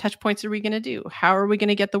 How many touch points are we going to do? How are we going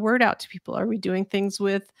to get the word out to people? Are we doing things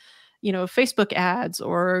with, Facebook ads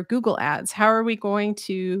or Google ads? How are we going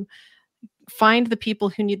to find the people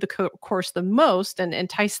who need the course the most and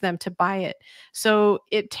entice them to buy it? So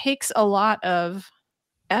it takes a lot of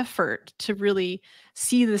effort to really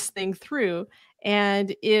see this thing through.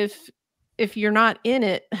 And if you're not in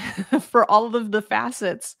it for all of the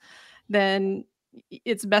facets, then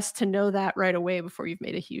it's best to know that right away before you've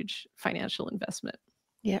made a huge financial investment.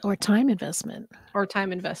 Yeah, or time investment.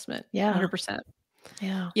 Yeah. 100%.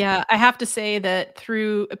 Yeah. Yeah, I have to say that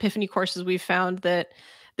through Epiphany courses, we've found that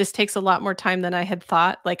this takes a lot more time than I had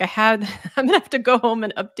thought. Like I'm gonna have to go home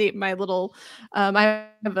and update my little, I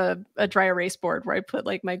have a dry erase board where I put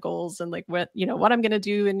like my goals and like what I'm gonna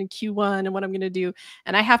do in Q1 and what I'm gonna do.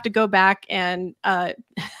 And I have to go back and have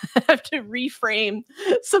to reframe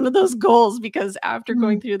some of those goals, because after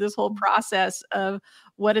going through this whole process of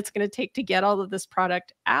what it's gonna take to get all of this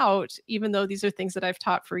product out, even though these are things that I've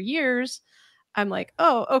taught for years, I'm like,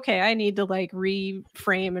 oh, okay, I need to like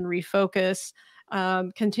reframe and refocus.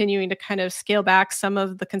 Continuing to kind of scale back some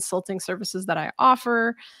of the consulting services that I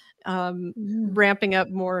offer, ramping up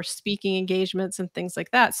more speaking engagements and things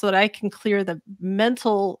like that, so that I can clear the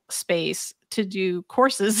mental space to do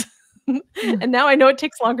courses. And now I know it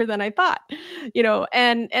takes longer than I thought,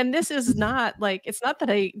 and this is not like, it's not that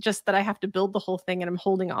I have to build the whole thing and I'm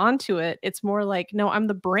holding on to it. It's more like, no, I'm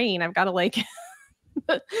the brain. I've got to like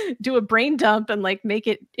do a brain dump and like make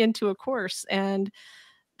it into a course. And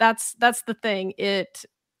that's the thing. It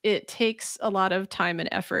takes a lot of time and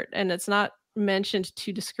effort, and it's not mentioned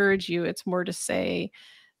to discourage you. It's more to say,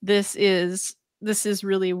 this is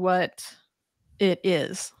really what it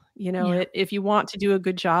is. If you want to do a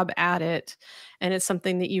good job at it and it's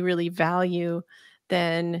something that you really value,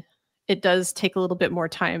 then it does take a little bit more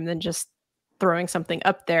time than just throwing something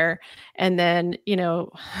up there. And then,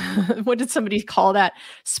 what did somebody call that?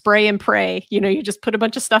 Spray and pray. You just put a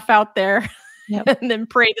bunch of stuff out there. Yep. And then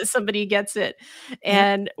pray that somebody gets it.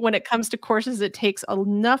 And when it comes to courses, it takes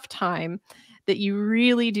enough time that you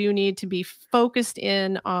really do need to be focused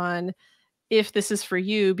in on if this is for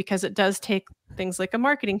you, because it does take things like a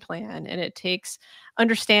marketing plan, and it takes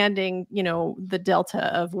understanding, the delta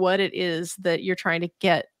of what it is that you're trying to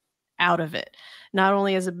get out of it. Not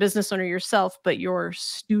only as a business owner yourself, but your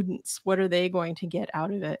students, what are they going to get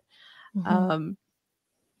out of it?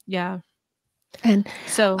 Yeah. And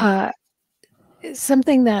so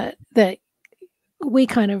something that we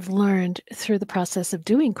kind of learned through the process of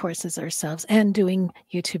doing courses ourselves and doing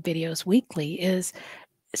YouTube videos weekly is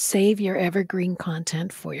save your evergreen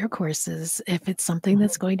content for your courses. If it's something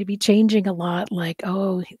that's going to be changing a lot, like,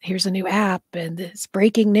 oh, here's a new app and it's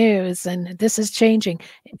breaking news and this is changing.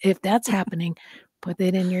 If that's happening, Put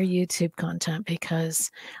it in your YouTube content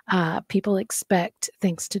because people expect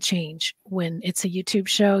things to change. When it's a YouTube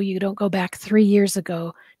show, you don't go back 3 years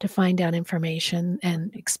ago to find out information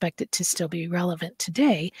and expect it to still be relevant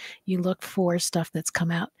today. You look for stuff that's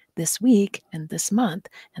come out this week and this month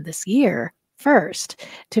and this year first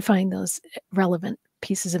to find those relevant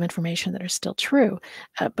pieces of information that are still true.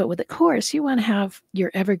 But with a course, you want to have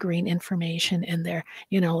your evergreen information in there,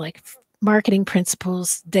 like marketing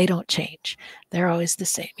principles, they don't change. They're always the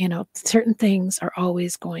same. Certain things are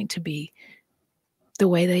always going to be the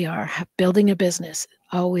way they are. Building a business,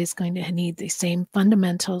 always going to need the same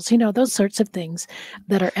fundamentals, those sorts of things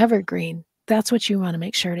that are evergreen. That's what you want to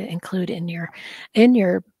make sure to include in your,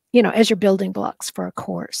 as your building blocks for a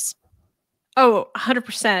course. Oh,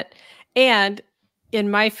 100%. And in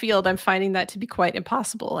my field, I'm finding that to be quite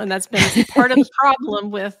impossible. And that's been part of the problem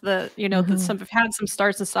with that I've had some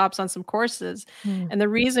starts and stops on some courses. And the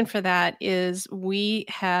reason for that is we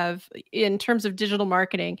have, in terms of digital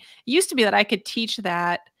marketing, it used to be that I could teach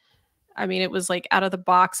that. I mean, it was like out of the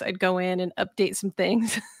box, I'd go in and update some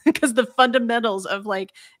things because the fundamentals of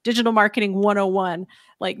like digital marketing 101,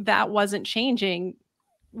 like that wasn't changing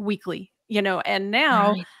weekly, and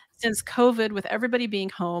now Right. since COVID, with everybody being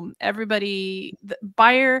home, the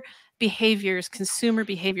buyer behaviors, consumer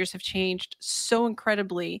behaviors have changed so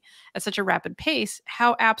incredibly at such a rapid pace.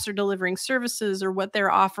 How apps are delivering services or what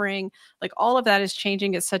they're offering, like all of that is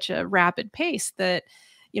changing at such a rapid pace that,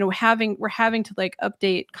 we're having to like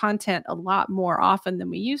update content a lot more often than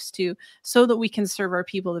we used to so that we can serve our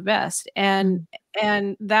people the best. And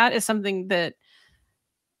that is something that,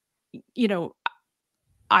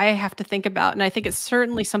 I have to think about. And I think it's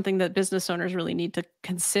certainly something that business owners really need to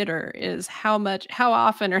consider is how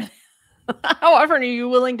often are you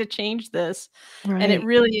willing to change this? Right. And it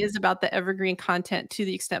really is about the evergreen content to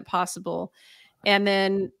the extent possible. And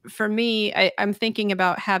then for me, I'm thinking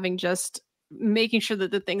about making sure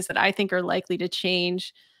that the things that I think are likely to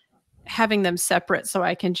change, having them separate so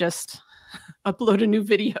I can just upload a new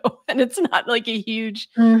video and it's not like a huge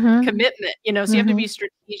commitment, so you have to be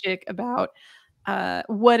strategic about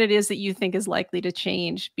what it is that you think is likely to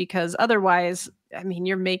change, because otherwise, I mean,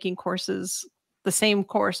 you're making the same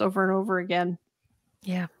course over and over again.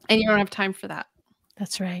 Yeah. And you don't have time for that.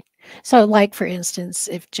 That's right. So like, for instance,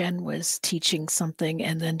 if Jen was teaching something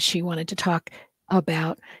and then she wanted to talk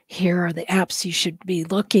about, here are the apps you should be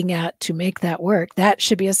looking at to make that work, that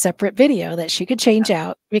should be a separate video that she could change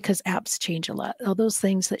out, because apps change a lot. All those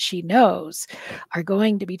things that she knows are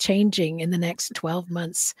going to be changing in the next 12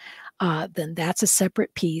 months. Then that's a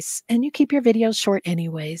separate piece. And you keep your videos short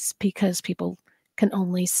anyways, because people can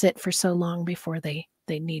only sit for so long before they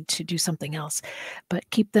need to do something else. But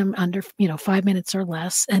keep them under 5 minutes or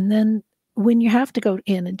less. And then when you have to go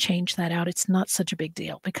in and change that out, it's not such a big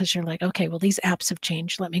deal, because you're like, okay, well, these apps have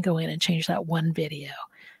changed, let me go in and change that one video.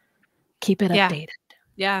 Keep it updated.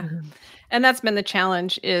 Yeah. And that's been the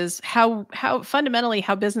challenge, is how fundamentally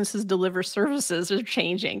how businesses deliver services are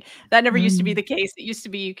changing. That never used to be the case. It used to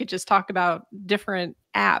be you could just talk about different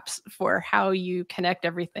apps for how you connect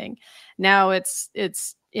everything. Now it's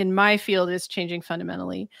in my field, it's changing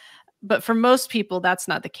fundamentally. But for most people, that's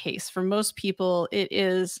not the case. For most people, it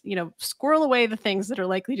is, squirrel away the things that are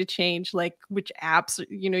likely to change, like which apps,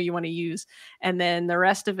 you want to use. And then the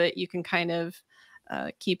rest of it, you can kind of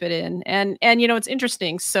keep it in. And it's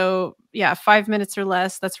interesting. So yeah, 5 minutes or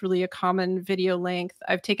less, that's really a common video length.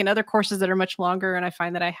 I've taken other courses that are much longer, and I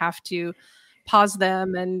find that I have to pause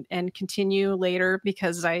them and continue later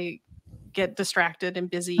because I get distracted and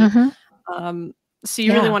busy. So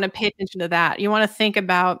you really want to pay attention to that. You want to think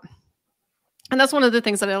about, and that's one of the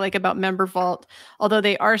things that I like about Member Vault, although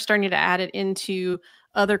they are starting to add it into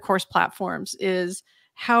other course platforms, is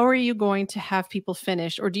how are you going to have people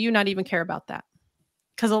finish, or do you not even care about that?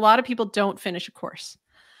 Because a lot of people don't finish a course.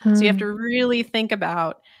 So you have to really think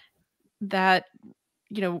about that,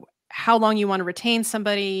 how long you want to retain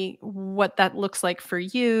somebody, what that looks like for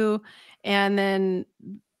you. And then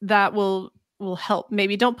that will help.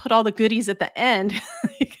 Maybe don't put all the goodies at the end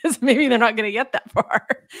because maybe they're not going to get that far.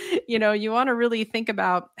 You want to really think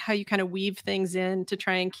about how you kind of weave things in to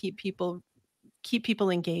try and keep people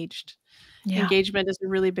engaged. Yeah. Engagement is a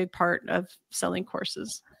really big part of selling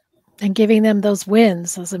courses. And giving them those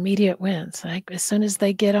wins, those immediate wins. Like as soon as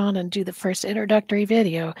they get on and do the first introductory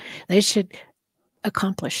video, they should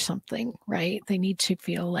accomplish something, right? They need to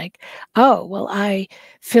feel like, oh, well, I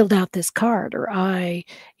filled out this card, or I,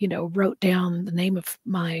 wrote down the name of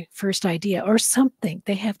my first idea or something.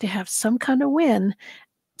 They have to have some kind of win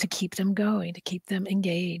to keep them going, to keep them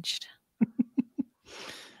engaged.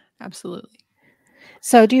 Absolutely.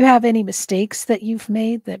 So do you have any mistakes that you've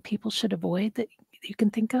made that people should avoid, that that you can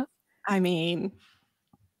think of? I mean,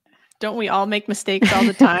 don't we all make mistakes all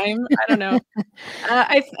the time? I don't know.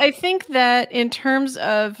 I think that in terms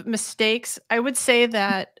of mistakes, I would say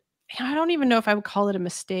that I don't even know if I would call it a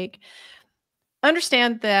mistake.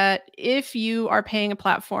 Understand that if you are paying a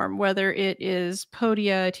platform, whether it is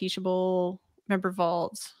Podia, Teachable, Member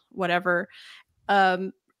Vault, whatever,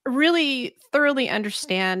 um, really thoroughly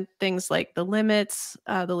understand things like the limits,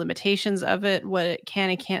 the limitations of it, what it can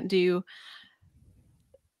and can't do.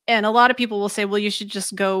 And a lot of people will say, well, you should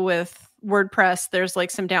just go with WordPress. There's like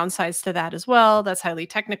some downsides to that as well. That's highly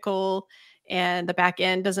technical. And the back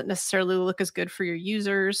end doesn't necessarily look as good for your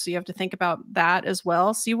users. So you have to think about that as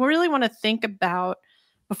well. So you really want to think about,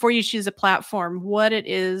 before you choose a platform, what it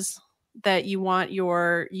is that you want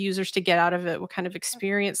your users to get out of it, what kind of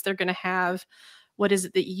experience they're going to have, what is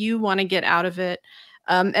it that you want to get out of it.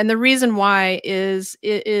 And the reason why is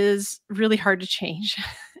it is really hard to change.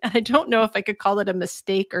 And I don't know if I could call it a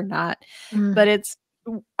mistake or not, but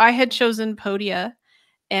I had chosen Podia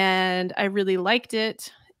and I really liked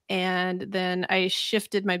it. And then I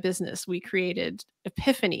shifted my business. We created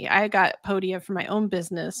Epiphany. I got Podia for my own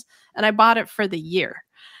business and I bought it for the year.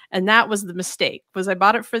 And that was the mistake, was I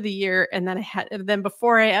bought it for the year. And then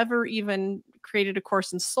before I ever even created a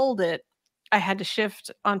course and sold it, I had to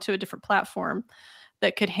shift onto a different platform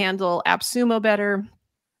that could handle AppSumo better,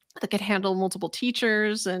 that could handle multiple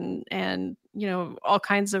teachers and all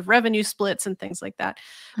kinds of revenue splits and things like that.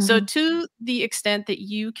 So to the extent that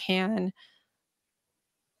you can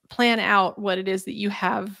plan out what it is that you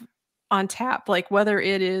have on tap, like whether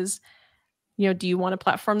it is, do you want a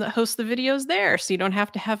platform that hosts the videos there so you don't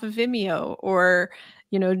have to have a Vimeo, or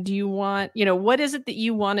do you want, what is it that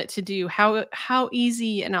you want it to do? How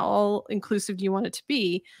easy and all inclusive do you want it to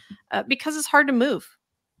be? Because it's hard to move.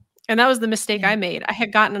 And that was the mistake I made. I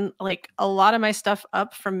had gotten like a lot of my stuff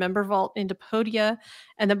up from Member Vault into Podia.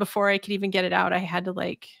 And then before I could even get it out, I had to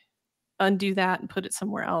like undo that and put it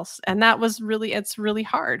somewhere else. And that was it's really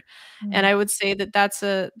hard. And I would say that that's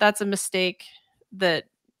a mistake that,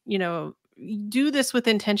 do this with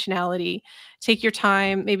intentionality, take your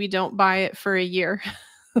time, maybe don't buy it for a year.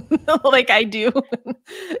 Like I do,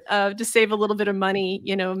 to save a little bit of money,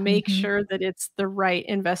 make sure that it's the right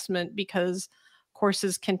investment, because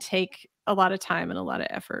courses can take a lot of time and a lot of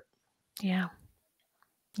effort. Yeah.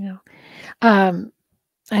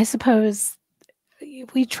 I suppose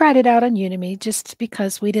we tried it out on Udemy just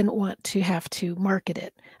because we didn't want to have to market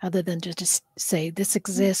it, other than to just say this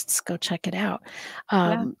exists, go check it out.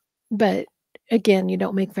 But again, you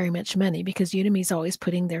don't make very much money because Udemy's always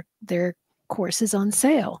putting their courses on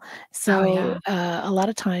sale. So a lot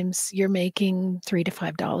of times you're making $3 to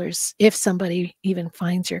 $5 if somebody even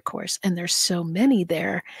finds your course, and there's so many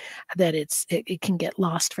there that it can get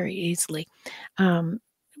lost very easily. On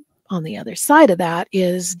the other side of that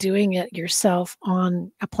is doing it yourself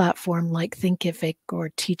on a platform like Thinkific or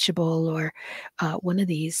Teachable or one of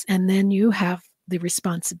these, and then you have the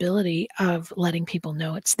responsibility of letting people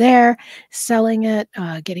know it's there, selling it,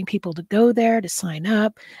 getting people to go there to sign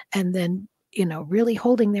up, and then really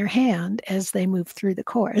holding their hand as they move through the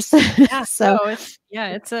course. Yeah, So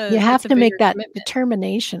you have to make that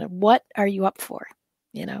determination of what are you up for.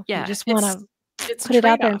 You just want to put it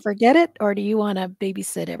out there and forget it, or do you want to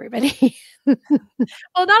babysit everybody? Well,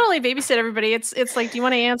 not only babysit everybody, it's like, do you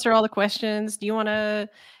want to answer all the questions? Do you want to,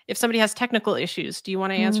 if somebody has technical issues, do you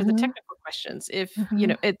want to answer the technical questions? If,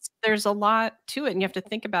 there's a lot to it and you have to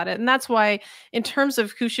think about it. And that's why in terms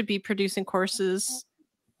of who should be producing courses,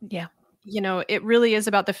 it really is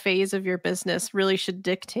about the phase of your business, really should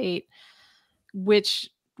dictate which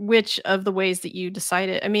of the ways that you decide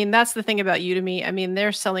it. I mean, that's the thing about Udemy. I mean,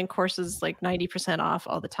 they're selling courses like 90% off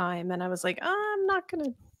all the time. And I was like, oh, I'm not going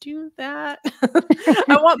to do that.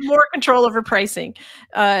 I want more control over pricing.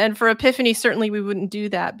 And for Epiphany, certainly we wouldn't do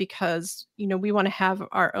that, because, we want to have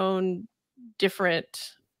our own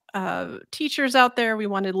different teachers out there. We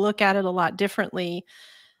want to look at it a lot differently.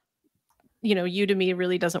 Udemy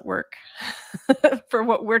really doesn't work for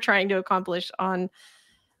what we're trying to accomplish on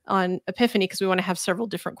Epiphany, because we want to have several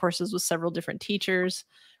different courses with several different teachers.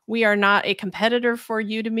 We are not a competitor for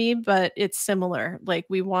Udemy, but it's similar. Like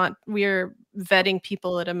we're vetting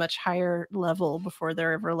people at a much higher level before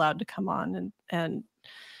they're ever allowed to come on and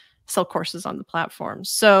sell courses on the platform.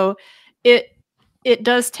 So it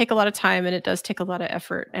does take a lot of time and it does take a lot of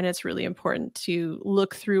effort, and it's really important to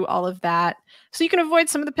look through all of that so you can avoid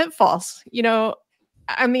some of the pitfalls.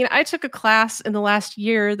 I mean, I took a class in the last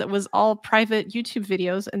year that was all private YouTube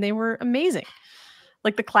videos, and they were amazing.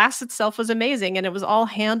 Like the class itself was amazing, and it was all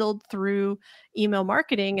handled through email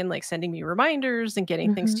marketing and like sending me reminders and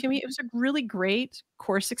getting things to me. It was a really great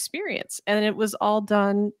course experience. And it was all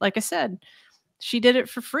done, like I said, she did it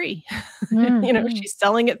for free. She's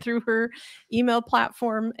selling it through her email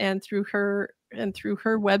platform and through her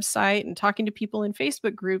website and talking to people in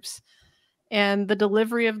Facebook groups, and the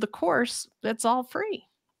delivery of the course, that's all free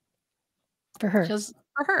for her. Just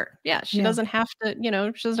for her. Yeah. She doesn't have to, she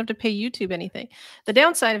doesn't have to pay YouTube anything. The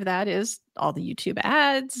downside of that is all the YouTube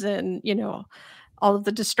ads and, all of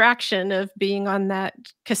the distraction of being on that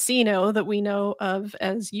casino that we know of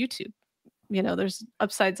as YouTube. There's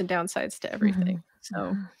upsides and downsides to everything.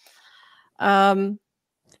 So, well,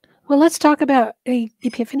 let's talk about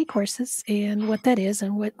Epiphany courses and what that is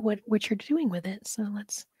and what you're doing with it. So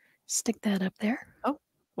let's stick that up there. Oh,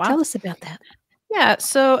 wow. Tell us about that. Yeah.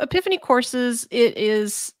 So Epiphany courses, it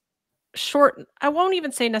is short. I won't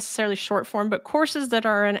even say necessarily short form, but courses that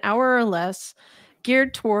are an hour or less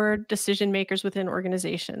geared toward decision makers within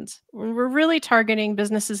organizations. We're really targeting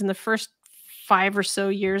businesses in the first 5 or so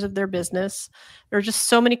years of their business. There are just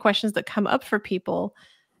so many questions that come up for people.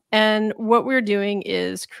 And what we're doing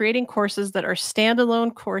is creating courses that are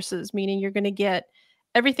standalone courses, meaning you're going to get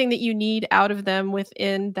everything that you need out of them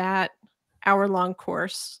within that hour-long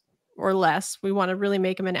course or less. We want to really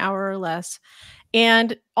make them an hour or less.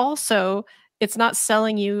 And also, it's not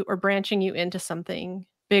selling you or branching you into something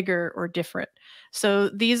bigger or different. So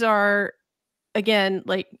these are, again,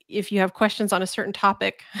 like if you have questions on a certain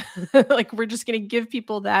topic, like we're just going to give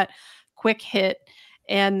people that quick hit,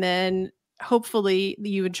 and then hopefully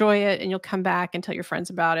you enjoy it and you'll come back and tell your friends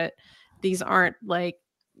about it. These aren't like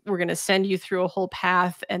we're going to send you through a whole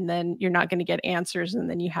path and then you're not going to get answers and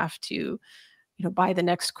then you have to, buy the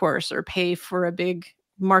next course or pay for a big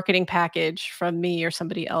marketing package from me or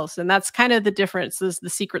somebody else. And that's kind of the difference, is the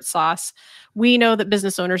secret sauce. We know that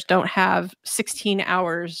business owners don't have 16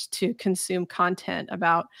 hours to consume content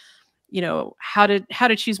about, how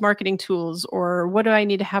to choose marketing tools, or what do I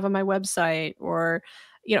need to have on my website, or,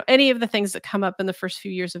 any of the things that come up in the first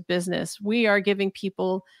few years of business. We are giving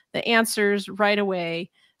people the answers right away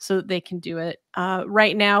so that they can do it.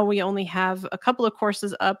 Right now, we only have a couple of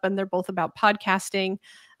courses up, and they're both about podcasting.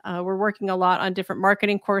 We're working a lot on different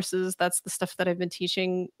marketing courses. That's the stuff that I've been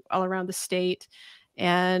teaching all around the state.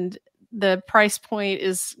 And the price point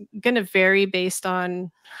is going to vary based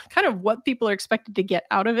on kind of what people are expected to get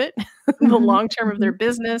out of it, the long term of their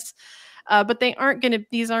business. But these aren't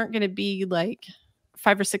going to be like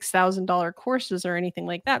 $5,000 or $6,000 courses or anything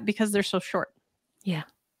like that, because they're so short. Yeah.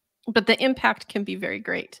 But the impact can be very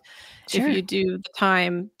great if you do the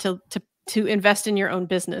time to invest in your own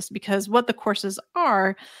business, because what the courses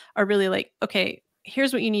are really like, okay,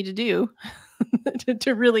 here's what you need to do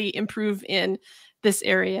to really improve in this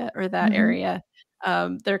area or that area.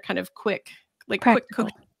 They're kind of quick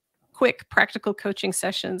practical coaching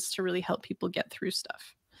sessions to really help people get through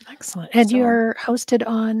stuff. Excellent. And you're hosted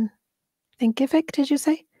on Thinkific, did you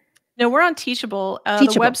say? No, we're on Teachable.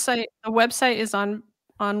 The website is on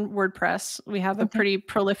WordPress. We have a pretty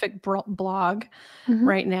prolific blog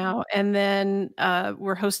right now. And then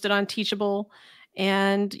we're hosted on Teachable.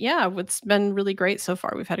 And yeah, it's been really great so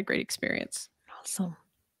far. We've had a great experience. Awesome.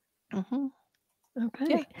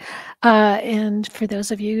 Okay. Yeah. And for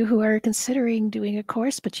those of you who are considering doing a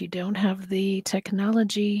course, but you don't have the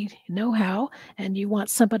technology know-how and you want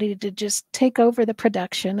somebody to just take over the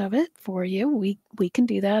production of it for you, we can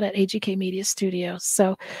do that at AGK Media Studio.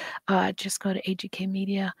 So just go to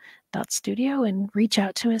agkmedia.studio and reach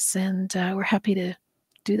out to us, and we're happy to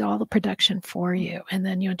do all the production for you. And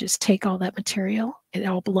then you'll just take all that material. It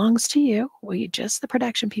all belongs to you. You're just the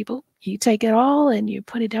production people. You take it all and you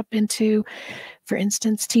put it up into, for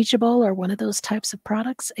instance, Teachable or one of those types of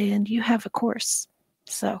products, and you have a course.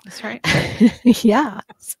 So that's right. Yeah,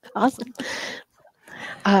 it's awesome.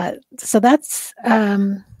 So that's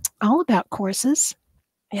all about courses.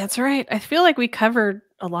 Yeah, that's right. I feel like we covered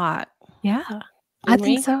a lot. Yeah, I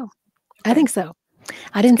think so. Okay. I think so.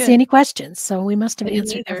 I didn't see any questions, so we must have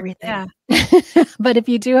answered everything. Yeah. But if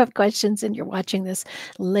you do have questions and you're watching this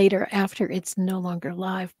later after it's no longer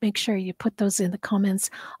live, make sure you put those in the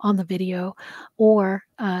comments on the video, or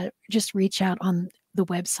just reach out on the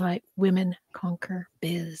website,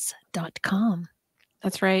 womenconquerbiz.com.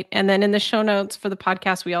 That's right. And then in the show notes for the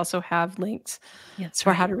podcast, we also have links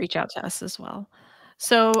for how to reach out to us as well.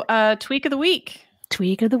 So tweak of the week.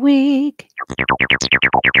 Tweak of the week.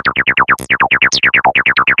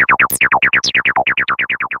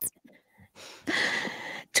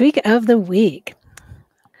 Tweak of the week.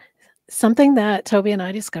 Something that Toby and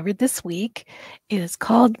I discovered this week is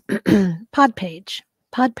called Podpage.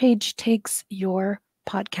 Podpage takes your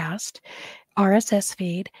podcast RSS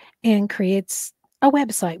feed and creates a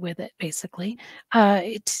website with it. Basically,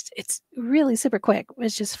 it's really super quick.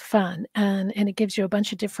 It's just fun, and it gives you a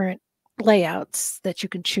bunch of different layouts that you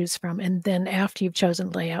can choose from. And then after you've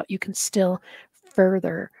chosen layout, you can still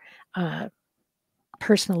further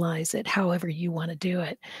personalize it however you want to do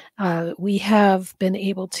it. We have been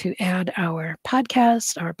able to add our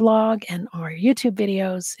podcast, our blog, and our YouTube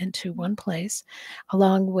videos into one place,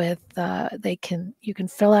 along with you can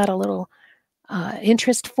fill out a little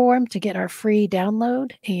interest form to get our free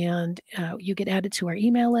download, and you get added to our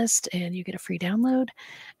email list and you get a free download.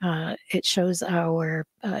 It shows our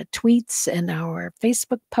tweets and our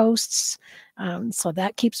Facebook posts, so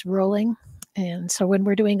that keeps rolling. And so when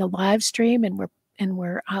we're doing a live stream and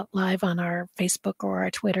we're out live on our Facebook or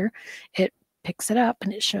our Twitter, it picks it up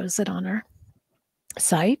and it shows it on our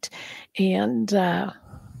site. And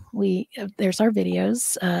there's our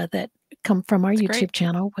videos that come from our That's YouTube great.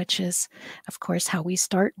 channel, which is, of course, how we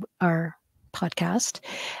start our podcast.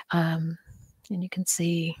 And you can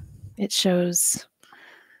see it shows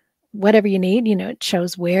whatever you need. It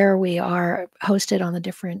shows where we are hosted on the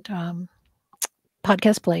different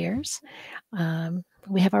podcast players.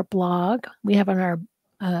 We have our blog. We have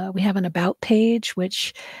an about page,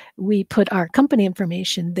 which we put our company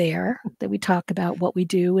information there, that we talk about what we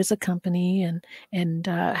do as a company and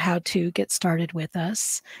how to get started with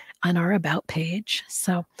us on our about page.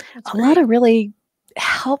 So That's a lot great. of really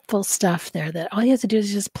helpful stuff there that all you have to do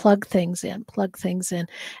is just plug things in, and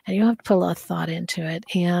you don't have to put a lot of thought into it.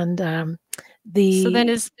 And So then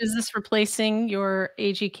is this replacing your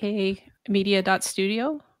AGK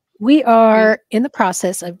Media.studio? we Are you are in the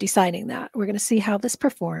process of deciding that. We're going to see how this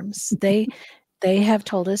performs. They have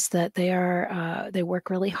told us that they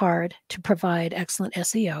work really hard to provide excellent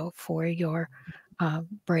SEO for your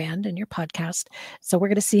brand and your podcast. So we're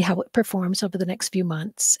going to see how it performs over the next few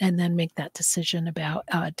months, and then make that decision about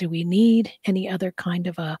do we need any other kind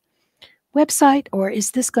of a website, or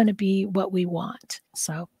is this going to be what we want?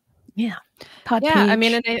 So yeah, pod Yeah, I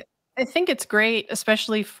mean, page. and I think it's great,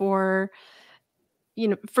 especially for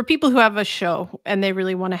for people who have a show and they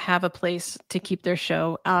really want to have a place to keep their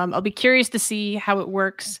show. I'll be curious to see how it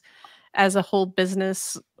works as a whole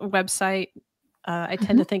business website. I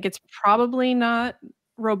tend Mhm. to think it's probably not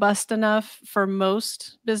robust enough for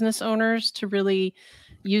most business owners to really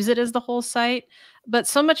use it as the whole site. But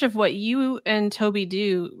so much of what you and Toby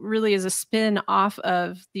do really is a spin off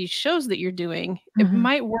of these shows that you're doing. It Mhm.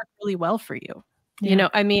 might work really well for you. Yeah.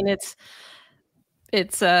 I mean, it's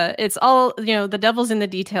all, the devil's in the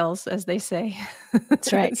details, as they say.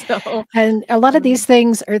 That's right. So, And a lot of these um,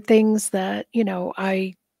 things are things that,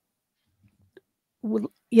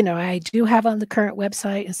 I do have on the current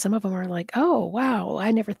website, and some of them are like, "Oh, wow,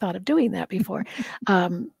 I never thought of doing that before."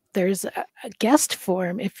 There's a guest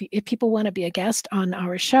form. If people want to be a guest on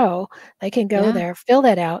our show, they can go yeah, there, fill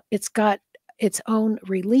that out. It's got its own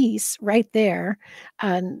release right there,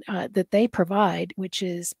 and that they provide, which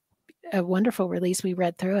is a wonderful release. We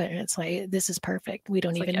read through it, and it's like, this is perfect. We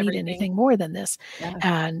don't it's like even need everything. anything more than this. Yeah,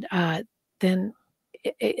 And then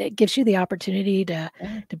it gives you the opportunity yeah.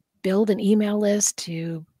 to build an email list,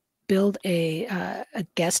 to build a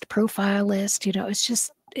guest profile list.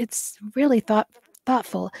 It's really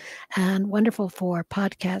thoughtful and wonderful for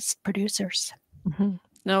podcast producers. Mhm.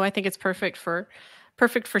 No, I think it's perfect for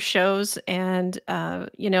shows. And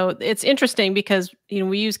it's interesting because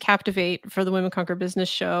we use Captivate for the Women Conquer Business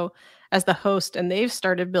show as the host, and they've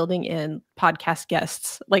started building in podcast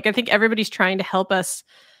guests. Like, I think everybody's trying to help us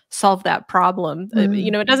solve that problem.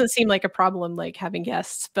 Mm, It doesn't seem like a problem, like having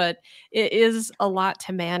guests, but it is a lot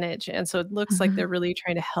to manage. And so it looks like mhm. they're really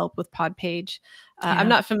trying to help with Podpage. I'm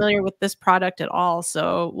Yeah. not familiar with this product at all,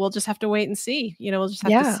 so we'll just have to wait and see. We'll just have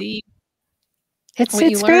to Yeah. see It's what you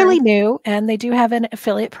it's fairly learn. new, and they do have an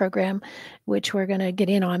affiliate program, which we're gonna get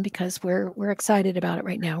in on because we're excited about it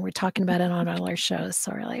right now. We're talking about it on all our shows,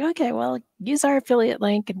 so we're like, okay, well, use our affiliate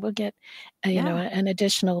link, and we'll get Yeah. an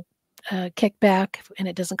additional kickback, and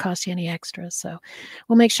it doesn't cost you any extra. So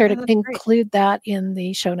we'll make sure Yeah, to that's great. include that in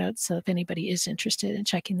the show notes. So if anybody is interested in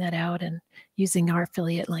checking that out and using our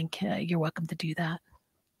affiliate link, you're welcome to do that.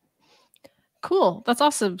 Cool. That's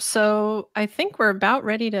awesome. So I think we're about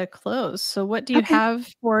ready to close. So what do you Okay. have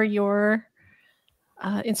for your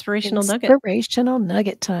inspirational nugget? Inspirational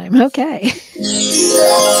nugget time. Okay.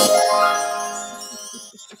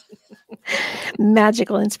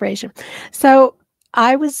 Magical inspiration. So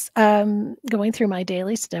I was going through my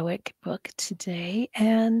daily Stoic book today,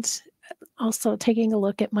 and also taking a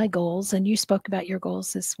look at my goals. And you spoke about your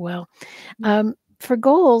goals as well. For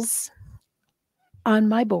goals, on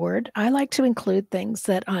my board, I like to include things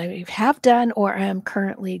that I have done or am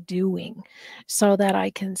currently doing so that I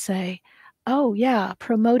can say, oh, yeah,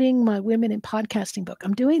 promoting my women in podcasting book.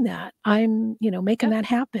 I'm doing that. I'm, making that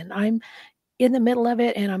happen. I'm in the middle of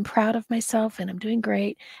it and I'm proud of myself and I'm doing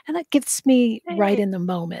great. And that gets me right Yay. in the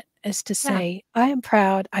moment as to Yeah. say, I am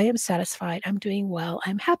proud, I am satisfied, I'm doing well,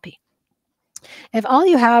 I'm happy. If all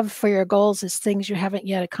you have for your goals is things you haven't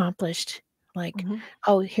yet accomplished, like, Mhm.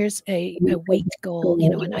 oh, here's a weight goal,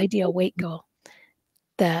 an ideal weight goal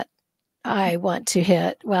that I want to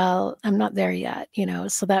hit. Well, I'm not there yet,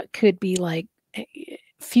 so that could be like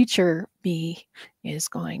future me is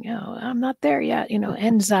going, oh, I'm not there yet,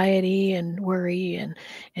 anxiety and worry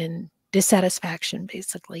and dissatisfaction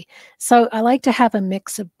basically. So I like to have a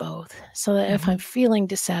mix of both so that if I'm feeling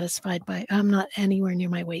dissatisfied by I'm not anywhere near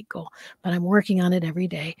my weight goal, but I'm working on it every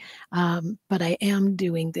day. But I am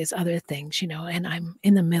doing these other things, and I'm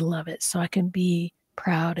in the middle of it so I can be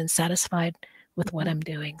proud and satisfied with what I'm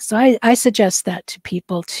doing. So I suggest that to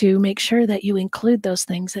people to make sure that you include those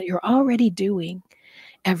things that you're already doing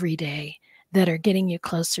every day that are getting you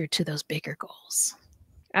closer to those bigger goals.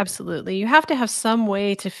 Absolutely. You have to have some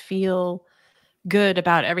way to feel good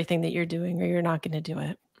about everything that you're doing or you're not gonna do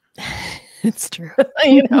it. It's true.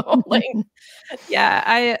 Like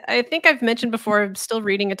yeah, I think I've mentioned before, I'm still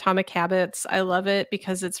reading Atomic Habits. I love it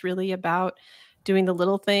because it's really about doing the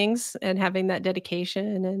little things and having that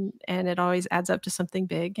dedication and it always adds up to something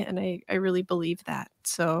big, and I really believe that.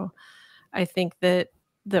 So, I think that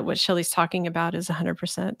what Shelley's talking about is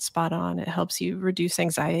 100% spot on. It helps you reduce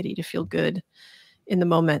anxiety to feel good in the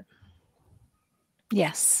moment.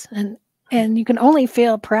 Yes, and you can only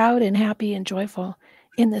feel proud and happy and joyful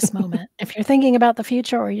in this moment. If you're thinking about the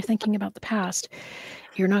future or you're thinking about the past,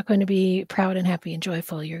 you're not going to be proud and happy and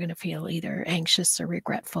joyful. You're going to feel either anxious or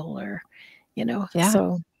regretful or, Yeah,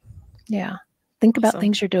 so yeah. Think about awesome.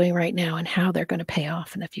 things you're doing right now and how they're going to pay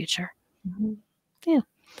off in the future. Mhm. Yeah.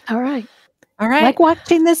 All right. All right. Like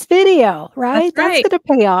watching this video, That's right? That's right. going to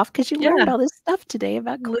pay off because you learned Yeah. all this stuff today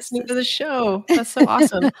about Listening courses. to the show. That's so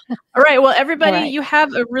awesome. All right. Well, All everybody, right. you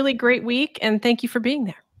have a really great week and thank you for being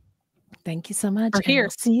there Thank you so much, or and we'll here.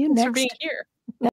 see you Thanks for being next here.